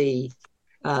of the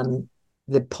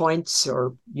points,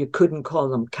 or you couldn't call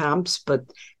them camps, but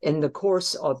in the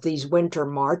course of these winter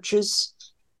marches,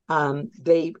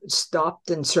 they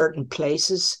stopped in certain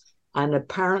places, and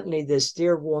apparently this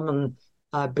dear woman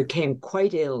became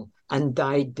quite ill and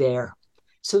died there.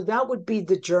 So that would be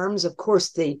the germs. Of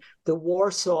course, the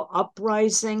Warsaw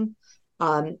Uprising,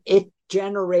 it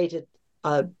generated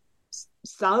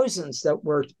thousands that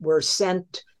were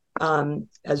sent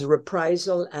as a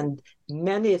reprisal, and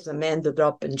many of them ended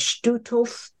up in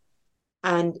Stutthof.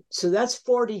 And so that's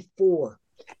 44.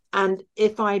 And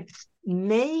if I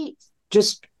may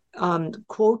just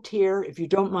quote here, if you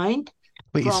don't mind,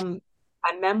 Please. From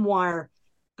a memoir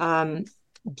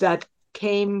that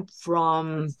came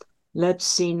from, let's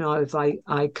see now if I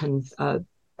can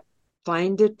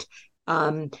find it.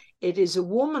 It is a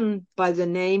woman by the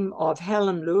name of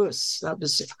Helen Lewis. That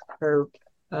was her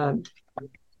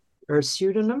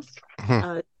pseudonym.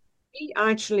 Mm-hmm. She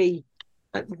actually,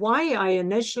 why I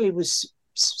initially was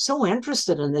so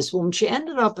interested in this woman, she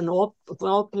ended up in all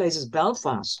places,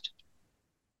 Belfast.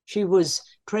 She was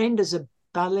trained as a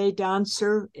ballet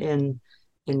dancer in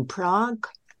Prague,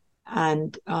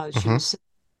 and she was in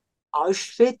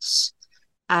Auschwitz,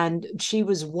 and she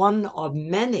was one of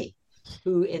many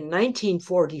who in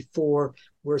 1944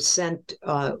 were sent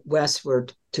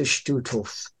westward to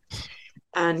Stutthof.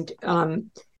 And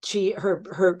she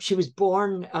was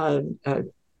born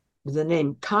with the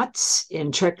name Katz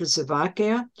in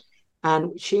Czechoslovakia,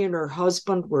 and she and her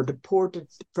husband were deported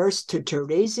first to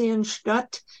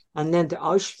Theresienstadt and then to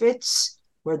Auschwitz,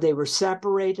 where they were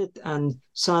separated, and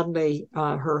sadly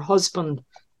her husband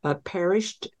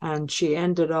perished, and she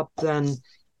ended up then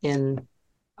in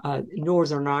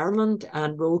Northern Ireland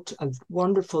and wrote a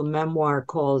wonderful memoir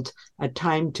called A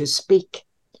Time to Speak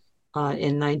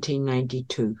in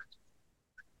 1992.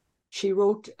 She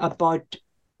wrote about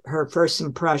her first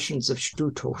impressions of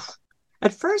Stutthof.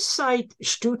 At first sight,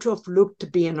 Stutthof looked to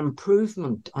be an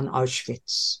improvement on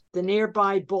Auschwitz. The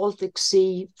nearby Baltic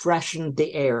Sea freshened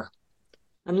the air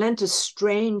and lent a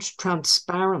strange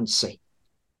transparency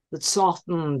that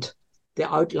softened the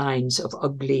outlines of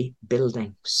ugly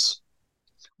buildings.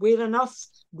 We had enough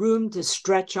room to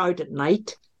stretch out at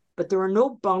night, but there were no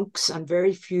bunks and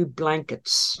very few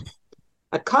blankets.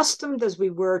 Accustomed as we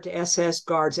were to SS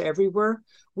guards everywhere,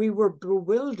 we were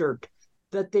bewildered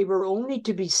that they were only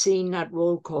to be seen at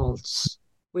roll calls.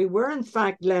 We were in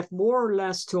fact left more or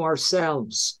less to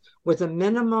ourselves, with a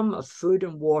minimum of food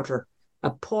and water,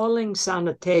 appalling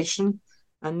sanitation,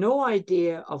 and no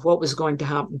idea of what was going to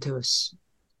happen to us.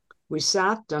 We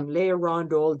sat and lay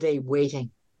around all day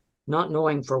waiting. not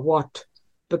knowing for what,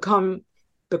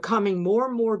 becoming more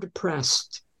and more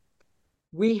depressed.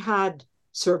 We had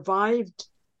survived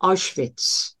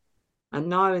Auschwitz, and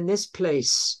now in this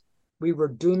place, we were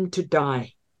doomed to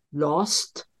die,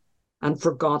 lost and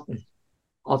forgotten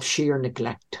of sheer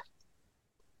neglect.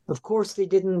 Of course, they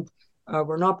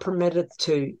were not permitted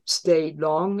to stay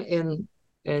long in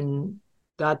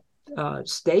that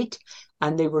state,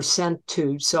 and they were sent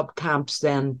to sub-camps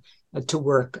then to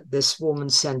work. This woman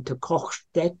sent to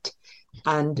Kochstedt,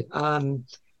 and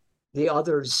the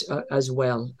others as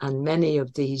well. And many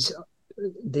of these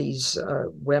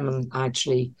women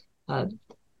actually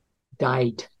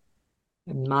died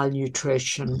in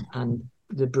malnutrition and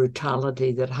the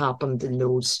brutality that happened in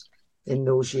those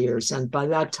years. And by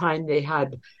that time, they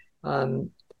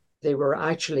were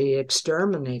actually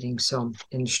exterminating some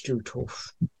in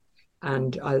Stutthof.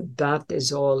 And that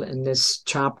is all in this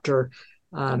chapter,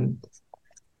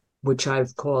 which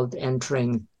I've called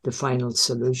Entering the Final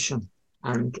Solution.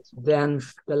 And then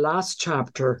the last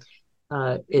chapter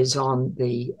is on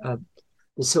the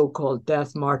so-called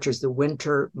death marches, the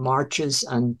winter marches,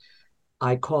 and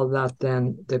I call that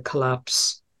then the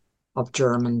collapse of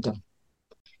Germandom.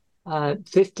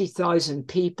 50,000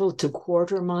 people to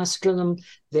quartermaster them.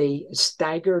 They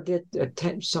staggered it.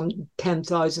 Some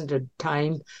 10,000 at a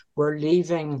time were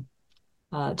leaving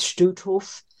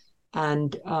Stutthof,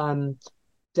 and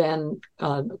then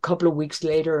a couple of weeks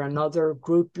later, another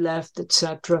group left,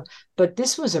 etc. But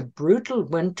this was a brutal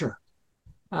winter.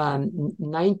 End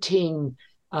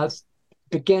of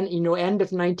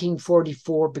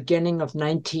 1944, beginning of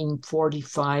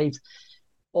 1945,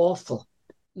 awful.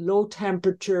 Low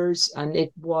temperatures, and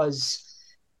it was,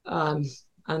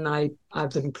 and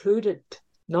I've included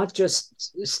not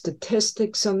just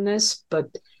statistics on this,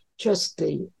 but just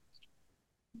the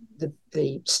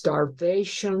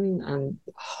starvation and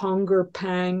hunger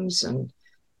pangs, and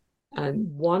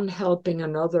one helping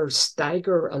another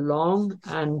stagger along.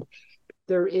 And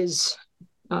there is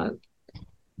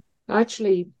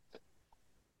actually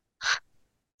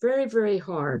very, very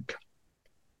hard,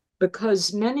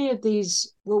 because many of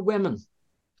these were women.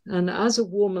 And as a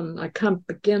woman, I can't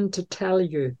begin to tell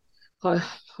you how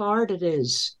hard it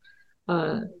is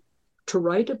to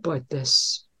write about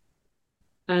this.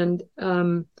 And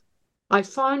I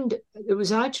found it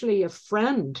was actually a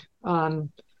friend of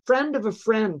a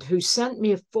friend who sent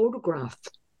me a photograph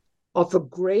of a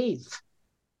grave.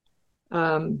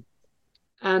 And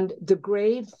the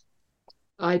grave,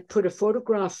 I put a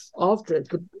photograph of it,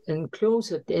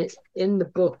 enclose it in the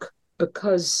book,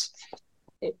 because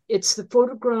it's the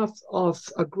photograph of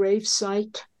a grave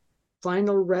site,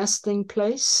 final resting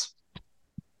place,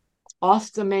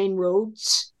 off the main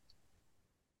roads.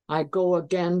 I go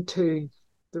again to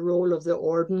the role of the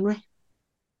ordinary.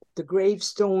 The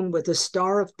gravestone with the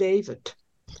Star of David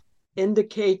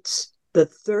indicates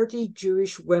that 30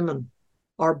 Jewish women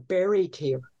are buried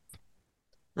here,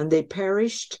 and they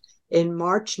perished in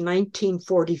March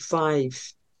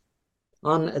 1945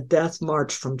 on a death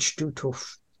march from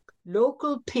Stutthof.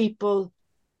 Local people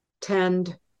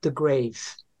tend the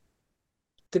grave.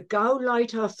 The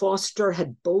Gauleiter Foster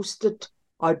had boasted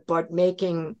about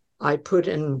making, I put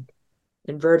in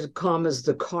inverted commas,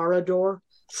 the corridor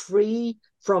free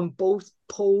from both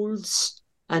Poles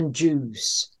and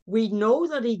Jews. We know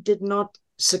that he did not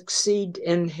succeed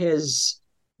in his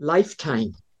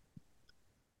lifetime.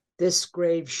 This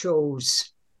grave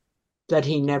shows that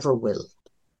he never will.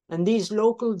 And these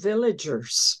local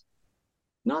villagers,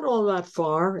 not all that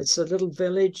far, it's a little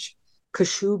village,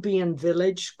 Kashubian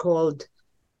village called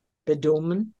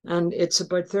Bedomen, and it's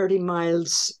about 30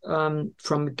 miles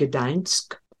from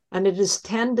Gdansk, and it is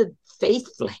tended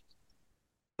faithfully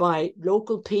by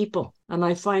local people. And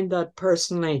I find that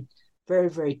personally very,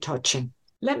 very touching.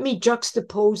 Let me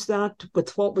juxtapose that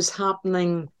with what was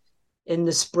happening in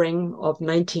the spring of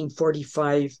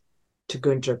 1945 to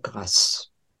Günter Grass.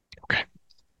 Okay.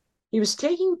 He was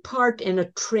taking part in a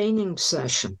training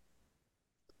session.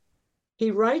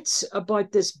 He writes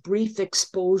about this brief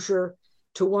exposure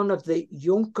to one of the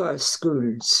Junker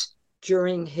schools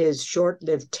during his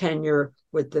short-lived tenure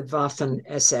with the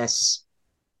Waffen-SS.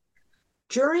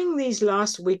 During these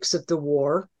last weeks of the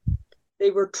war,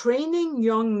 they were training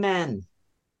young men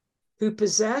who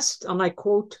possessed, and I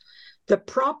quote, the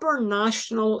proper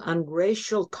national and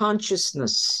racial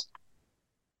consciousness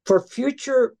for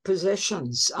future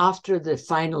positions after the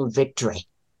final victory,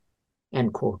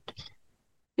 end quote.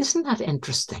 Isn't that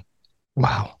interesting?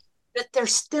 Wow. That they're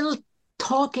still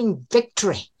talking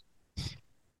victory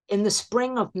in the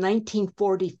spring of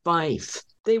 1945.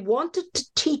 They wanted to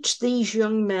teach these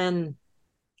young men,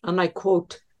 and I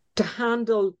quote, to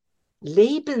handle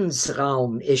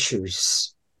Lebensraum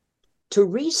issues to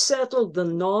resettle the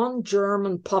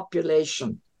non-German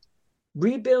population,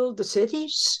 rebuild the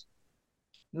cities,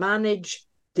 manage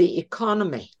the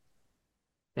economy,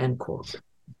 end quote.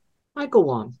 I go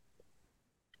on.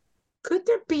 Could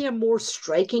there be a more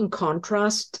striking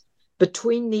contrast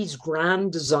between these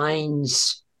grand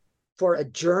designs for a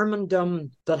Germandom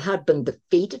that had been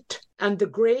defeated and the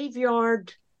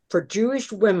graveyard for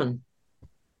Jewish women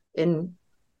in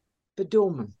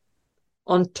Bedomen,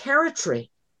 on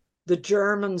territory the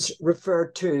Germans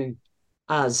referred to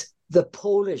as the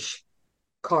Polish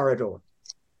corridor,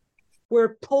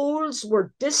 where Poles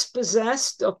were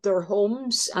dispossessed of their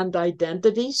homes and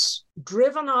identities,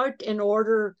 driven out in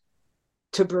order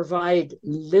to provide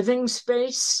living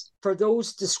space for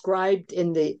those described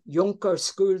in the Junker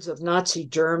schools of Nazi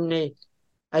Germany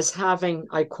as having,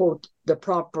 I quote, the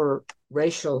proper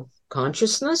racial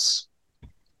consciousness,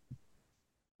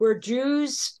 where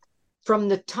Jews from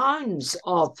the towns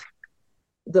of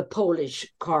the Polish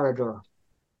corridor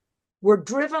were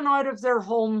driven out of their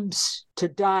homes to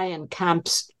die in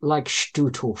camps like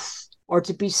Stutthof, or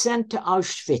to be sent to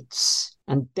Auschwitz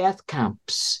and death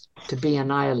camps to be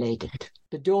annihilated.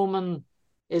 The Bedomen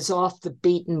is off the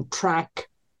beaten track,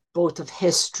 both of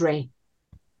history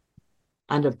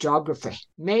and of geography.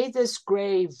 May this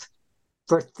grave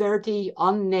for 30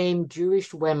 unnamed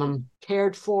Jewish women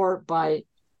cared for by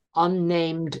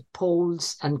unnamed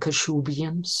Poles and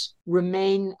Kashubians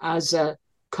remain as a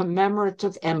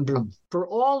commemorative emblem for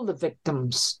all the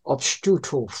victims of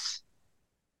Stutthof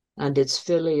and its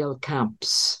filial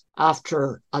camps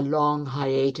after a long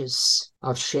hiatus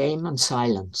of shame and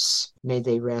silence. May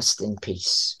they rest in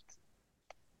peace.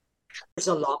 There's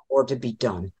a lot more to be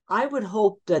done. I would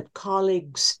hope that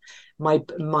colleagues, my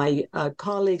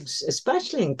colleagues,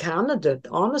 especially in Canada,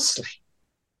 honestly,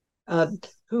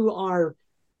 who are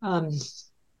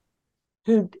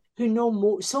who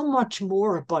know so much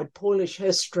more about Polish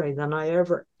history than I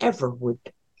ever would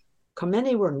come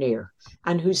anywhere near,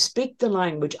 and who speak the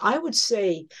language. I would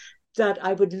say that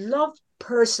I would love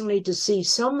personally to see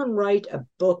someone write a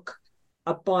book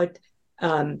about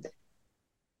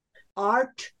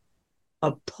art,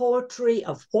 of poetry,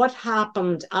 of what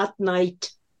happened at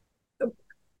night,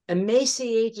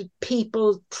 emaciated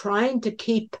people trying to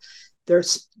keep their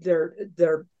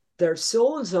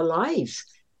souls alive.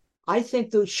 I think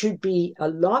there should be a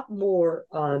lot more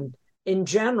in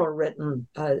general written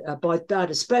about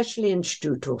that, especially in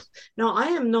Stutthof. Now, I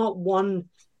am not one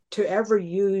to ever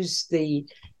use the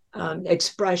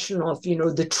expression of,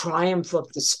 the triumph of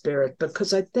the spirit,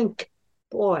 because I think,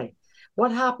 boy,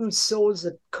 what happened to souls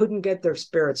that couldn't get their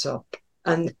spirits up?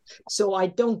 And so I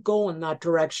don't go in that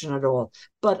direction at all.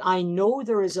 But I know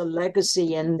there is a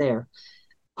legacy in there.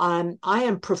 I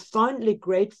am profoundly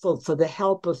grateful for the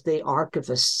help of the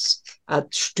archivists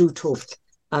at Stutthof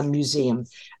Museum.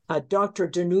 Dr.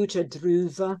 Danuta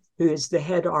Druva, who is the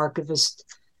head archivist,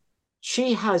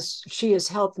 she has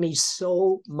helped me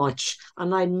so much,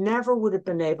 and I never would have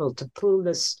been able to pull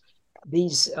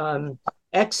these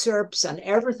excerpts and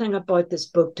everything about this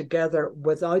book together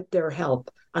without their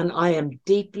help, and I am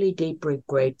deeply, deeply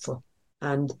grateful.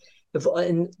 And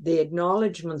in the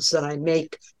acknowledgements that I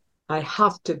make, I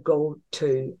have to go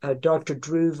to Dr.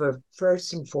 Druva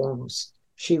first and foremost.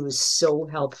 She was so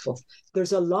helpful.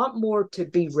 There's a lot more to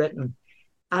be written.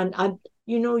 And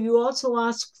you also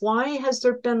ask, why has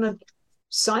there been a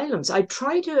silence? I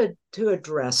try to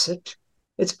address it.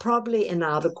 It's probably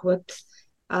inadequate.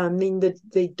 I mean,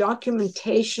 the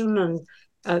documentation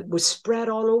was spread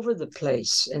all over the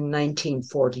place in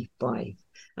 1945.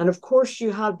 And of course,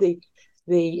 you have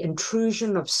the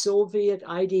intrusion of Soviet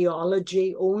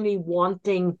ideology, only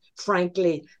wanting,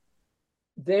 frankly,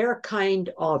 their kind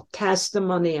of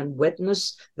testimony and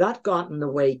witness. That got in the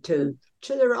way too.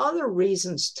 So there are other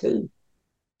reasons too.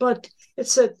 But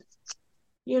it's a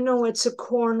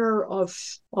corner of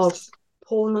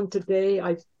Poland today.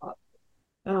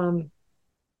 I'm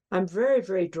very,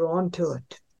 very drawn to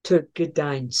it, to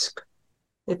Gdańsk.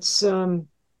 It's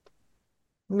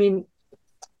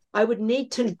I would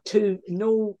need to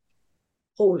know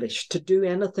Polish to do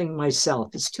anything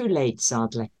myself. It's too late,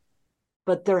 sadly.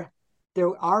 But there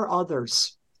are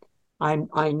others I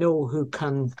know who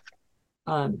can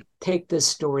take this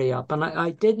story up. And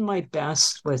I did my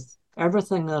best with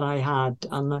everything that I had.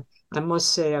 And I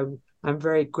must say I'm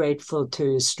very grateful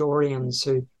to historians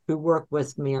who work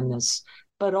with me on this.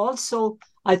 But also,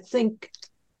 I think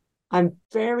I'm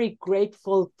very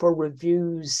grateful for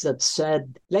reviews that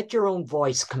said, let your own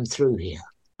voice come through here.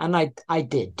 And I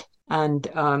did. And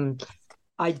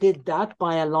I did that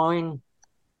by allowing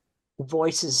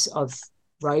voices of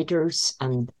writers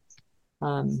and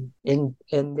in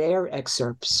their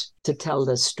excerpts to tell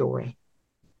this story.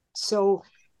 So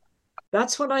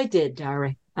that's what I did,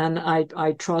 Harry, and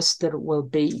I trust that it will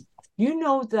be. You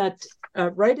know that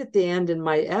right at the end in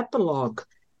my epilogue,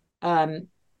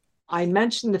 I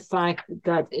mentioned the fact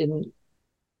that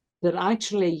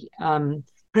actually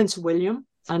Prince William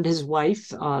and his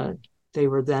wife, they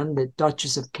were then the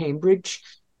Duchess of Cambridge,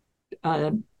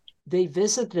 they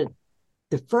visited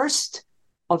the first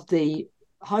of the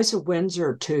House of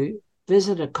Windsor to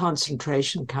visit a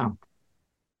concentration camp,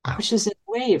 which is in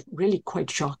a way really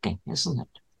quite shocking, isn't it?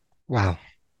 Wow.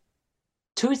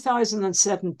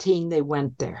 2017, they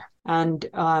went there. And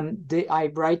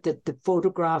I write that the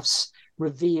photographs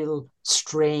reveal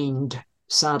strained,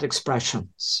 sad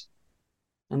expressions.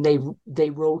 And they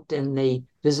wrote in the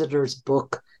visitor's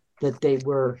book that they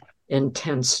were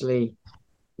intensely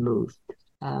moved.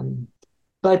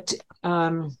 But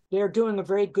they're doing a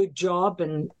very good job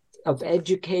of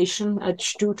education at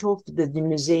Stutthof. The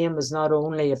museum is not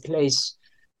only a place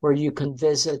where you can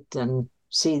visit and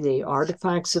see the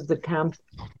artifacts of the camp,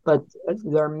 but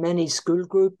there are many school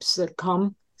groups that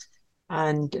come,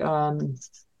 and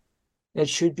it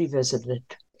should be visited.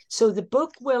 So the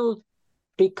book will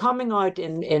be coming out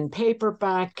in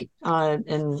paperback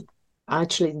in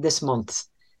actually this month,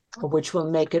 which will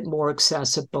make it more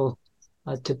accessible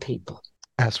to people.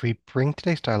 As we bring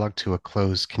today's dialogue to a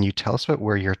close, can you tell us about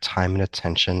where your time and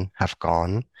attention have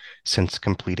gone since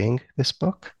completing this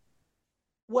book?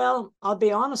 Well, I'll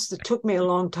be honest, it took me a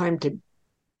long time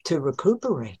to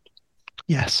recuperate.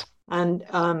 Yes. And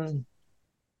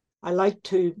I like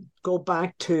to go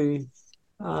back to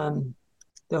the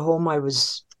home I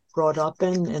was brought up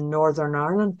in Northern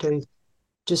Ireland, to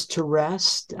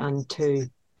rest, and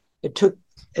it took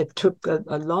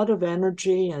a lot of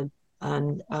energy,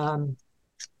 and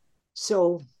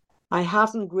so I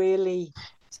haven't really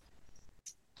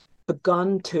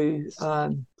begun to,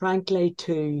 frankly,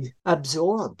 to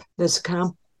absorb this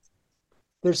camp.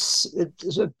 There's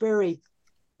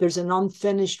an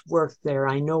unfinished work there,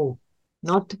 I know,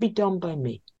 not to be done by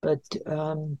me, but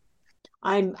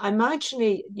I'm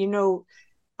actually,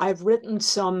 I've written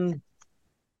some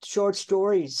short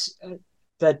stories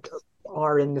that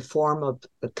are in the form of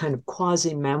a kind of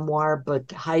quasi-memoir,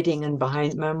 but hiding in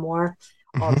behind memoir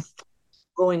of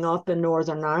growing up in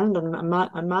Northern Ireland, and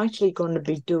I'm actually going to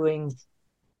be doing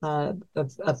a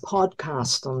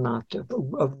podcast on that,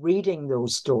 of reading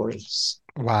those stories.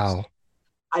 Wow.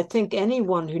 I think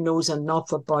anyone who knows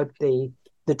enough about the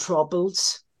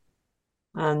Troubles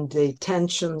and the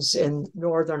tensions in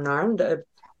Northern Ireland,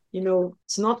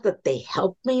 it's not that they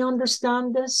help me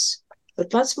understand this, but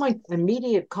that's my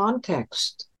immediate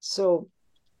context. So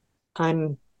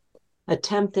I'm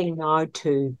attempting now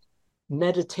to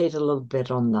meditate a little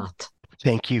bit on that.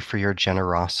 Thank you for your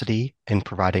generosity in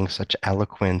providing such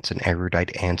eloquent and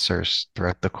erudite answers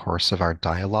throughout the course of our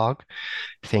dialogue.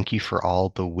 Thank you for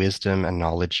all the wisdom and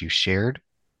knowledge you shared.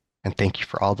 And thank you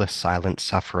for all the silent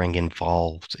suffering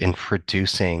involved in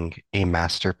producing a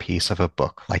masterpiece of a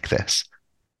book like this.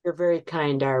 You're very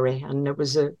kind, Ari, and it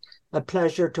was a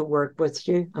pleasure to work with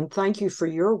you. And thank you for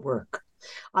your work.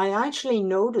 I actually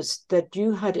noticed that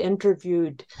you had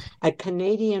interviewed a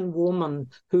Canadian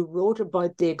woman who wrote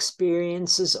about the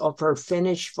experiences of her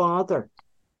Finnish father.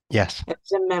 Yes. It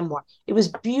was a memoir. It was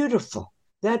beautiful.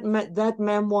 That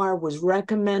memoir was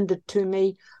recommended to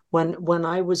me when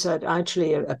I was at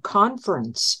actually a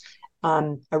conference,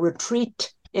 a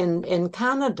retreat in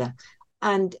Canada.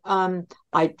 And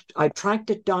I tracked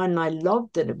it down and I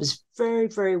loved it. It was very,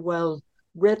 very well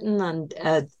written, and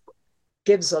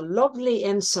gives a lovely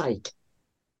insight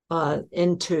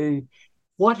into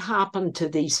what happened to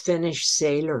these Finnish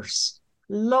sailors.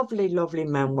 Lovely, lovely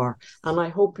memoir. And I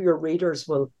hope your readers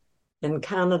in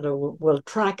Canada will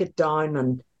track it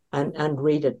down and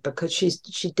read it, because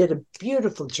she did a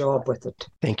beautiful job with it.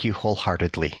 Thank you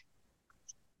wholeheartedly.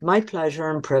 My pleasure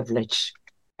and privilege.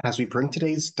 As we bring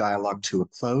today's dialogue to a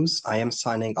close, I am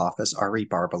signing off as Ari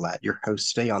Barbalat, your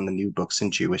host today on the New Books in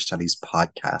Jewish Studies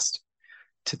podcast.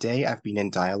 Today, I've been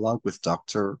in dialogue with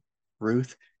Dr.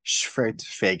 Ruth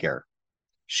Schwertfeger.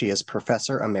 She is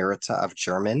Professor Emerita of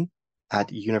German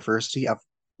at University of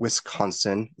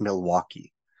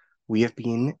Wisconsin-Milwaukee. We have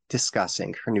been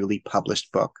discussing her newly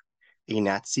published book, A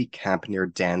Nazi Camp Near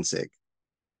Danzig,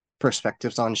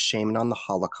 Perspectives on Shame and on the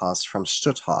Holocaust from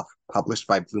Stutthof, published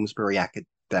by Bloomsbury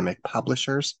Academic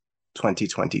Publishers,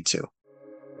 2022.